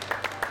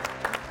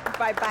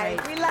 Bye-bye.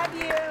 We love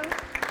you.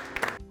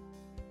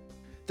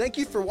 Thank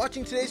you for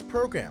watching today's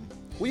program.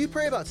 Will you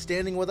pray about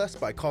standing with us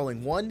by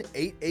calling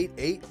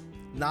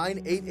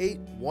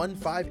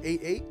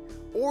 1-888-988-1588?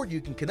 Or you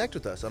can connect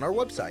with us on our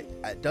website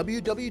at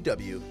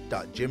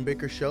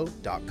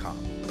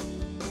www.jimbakkershow.com.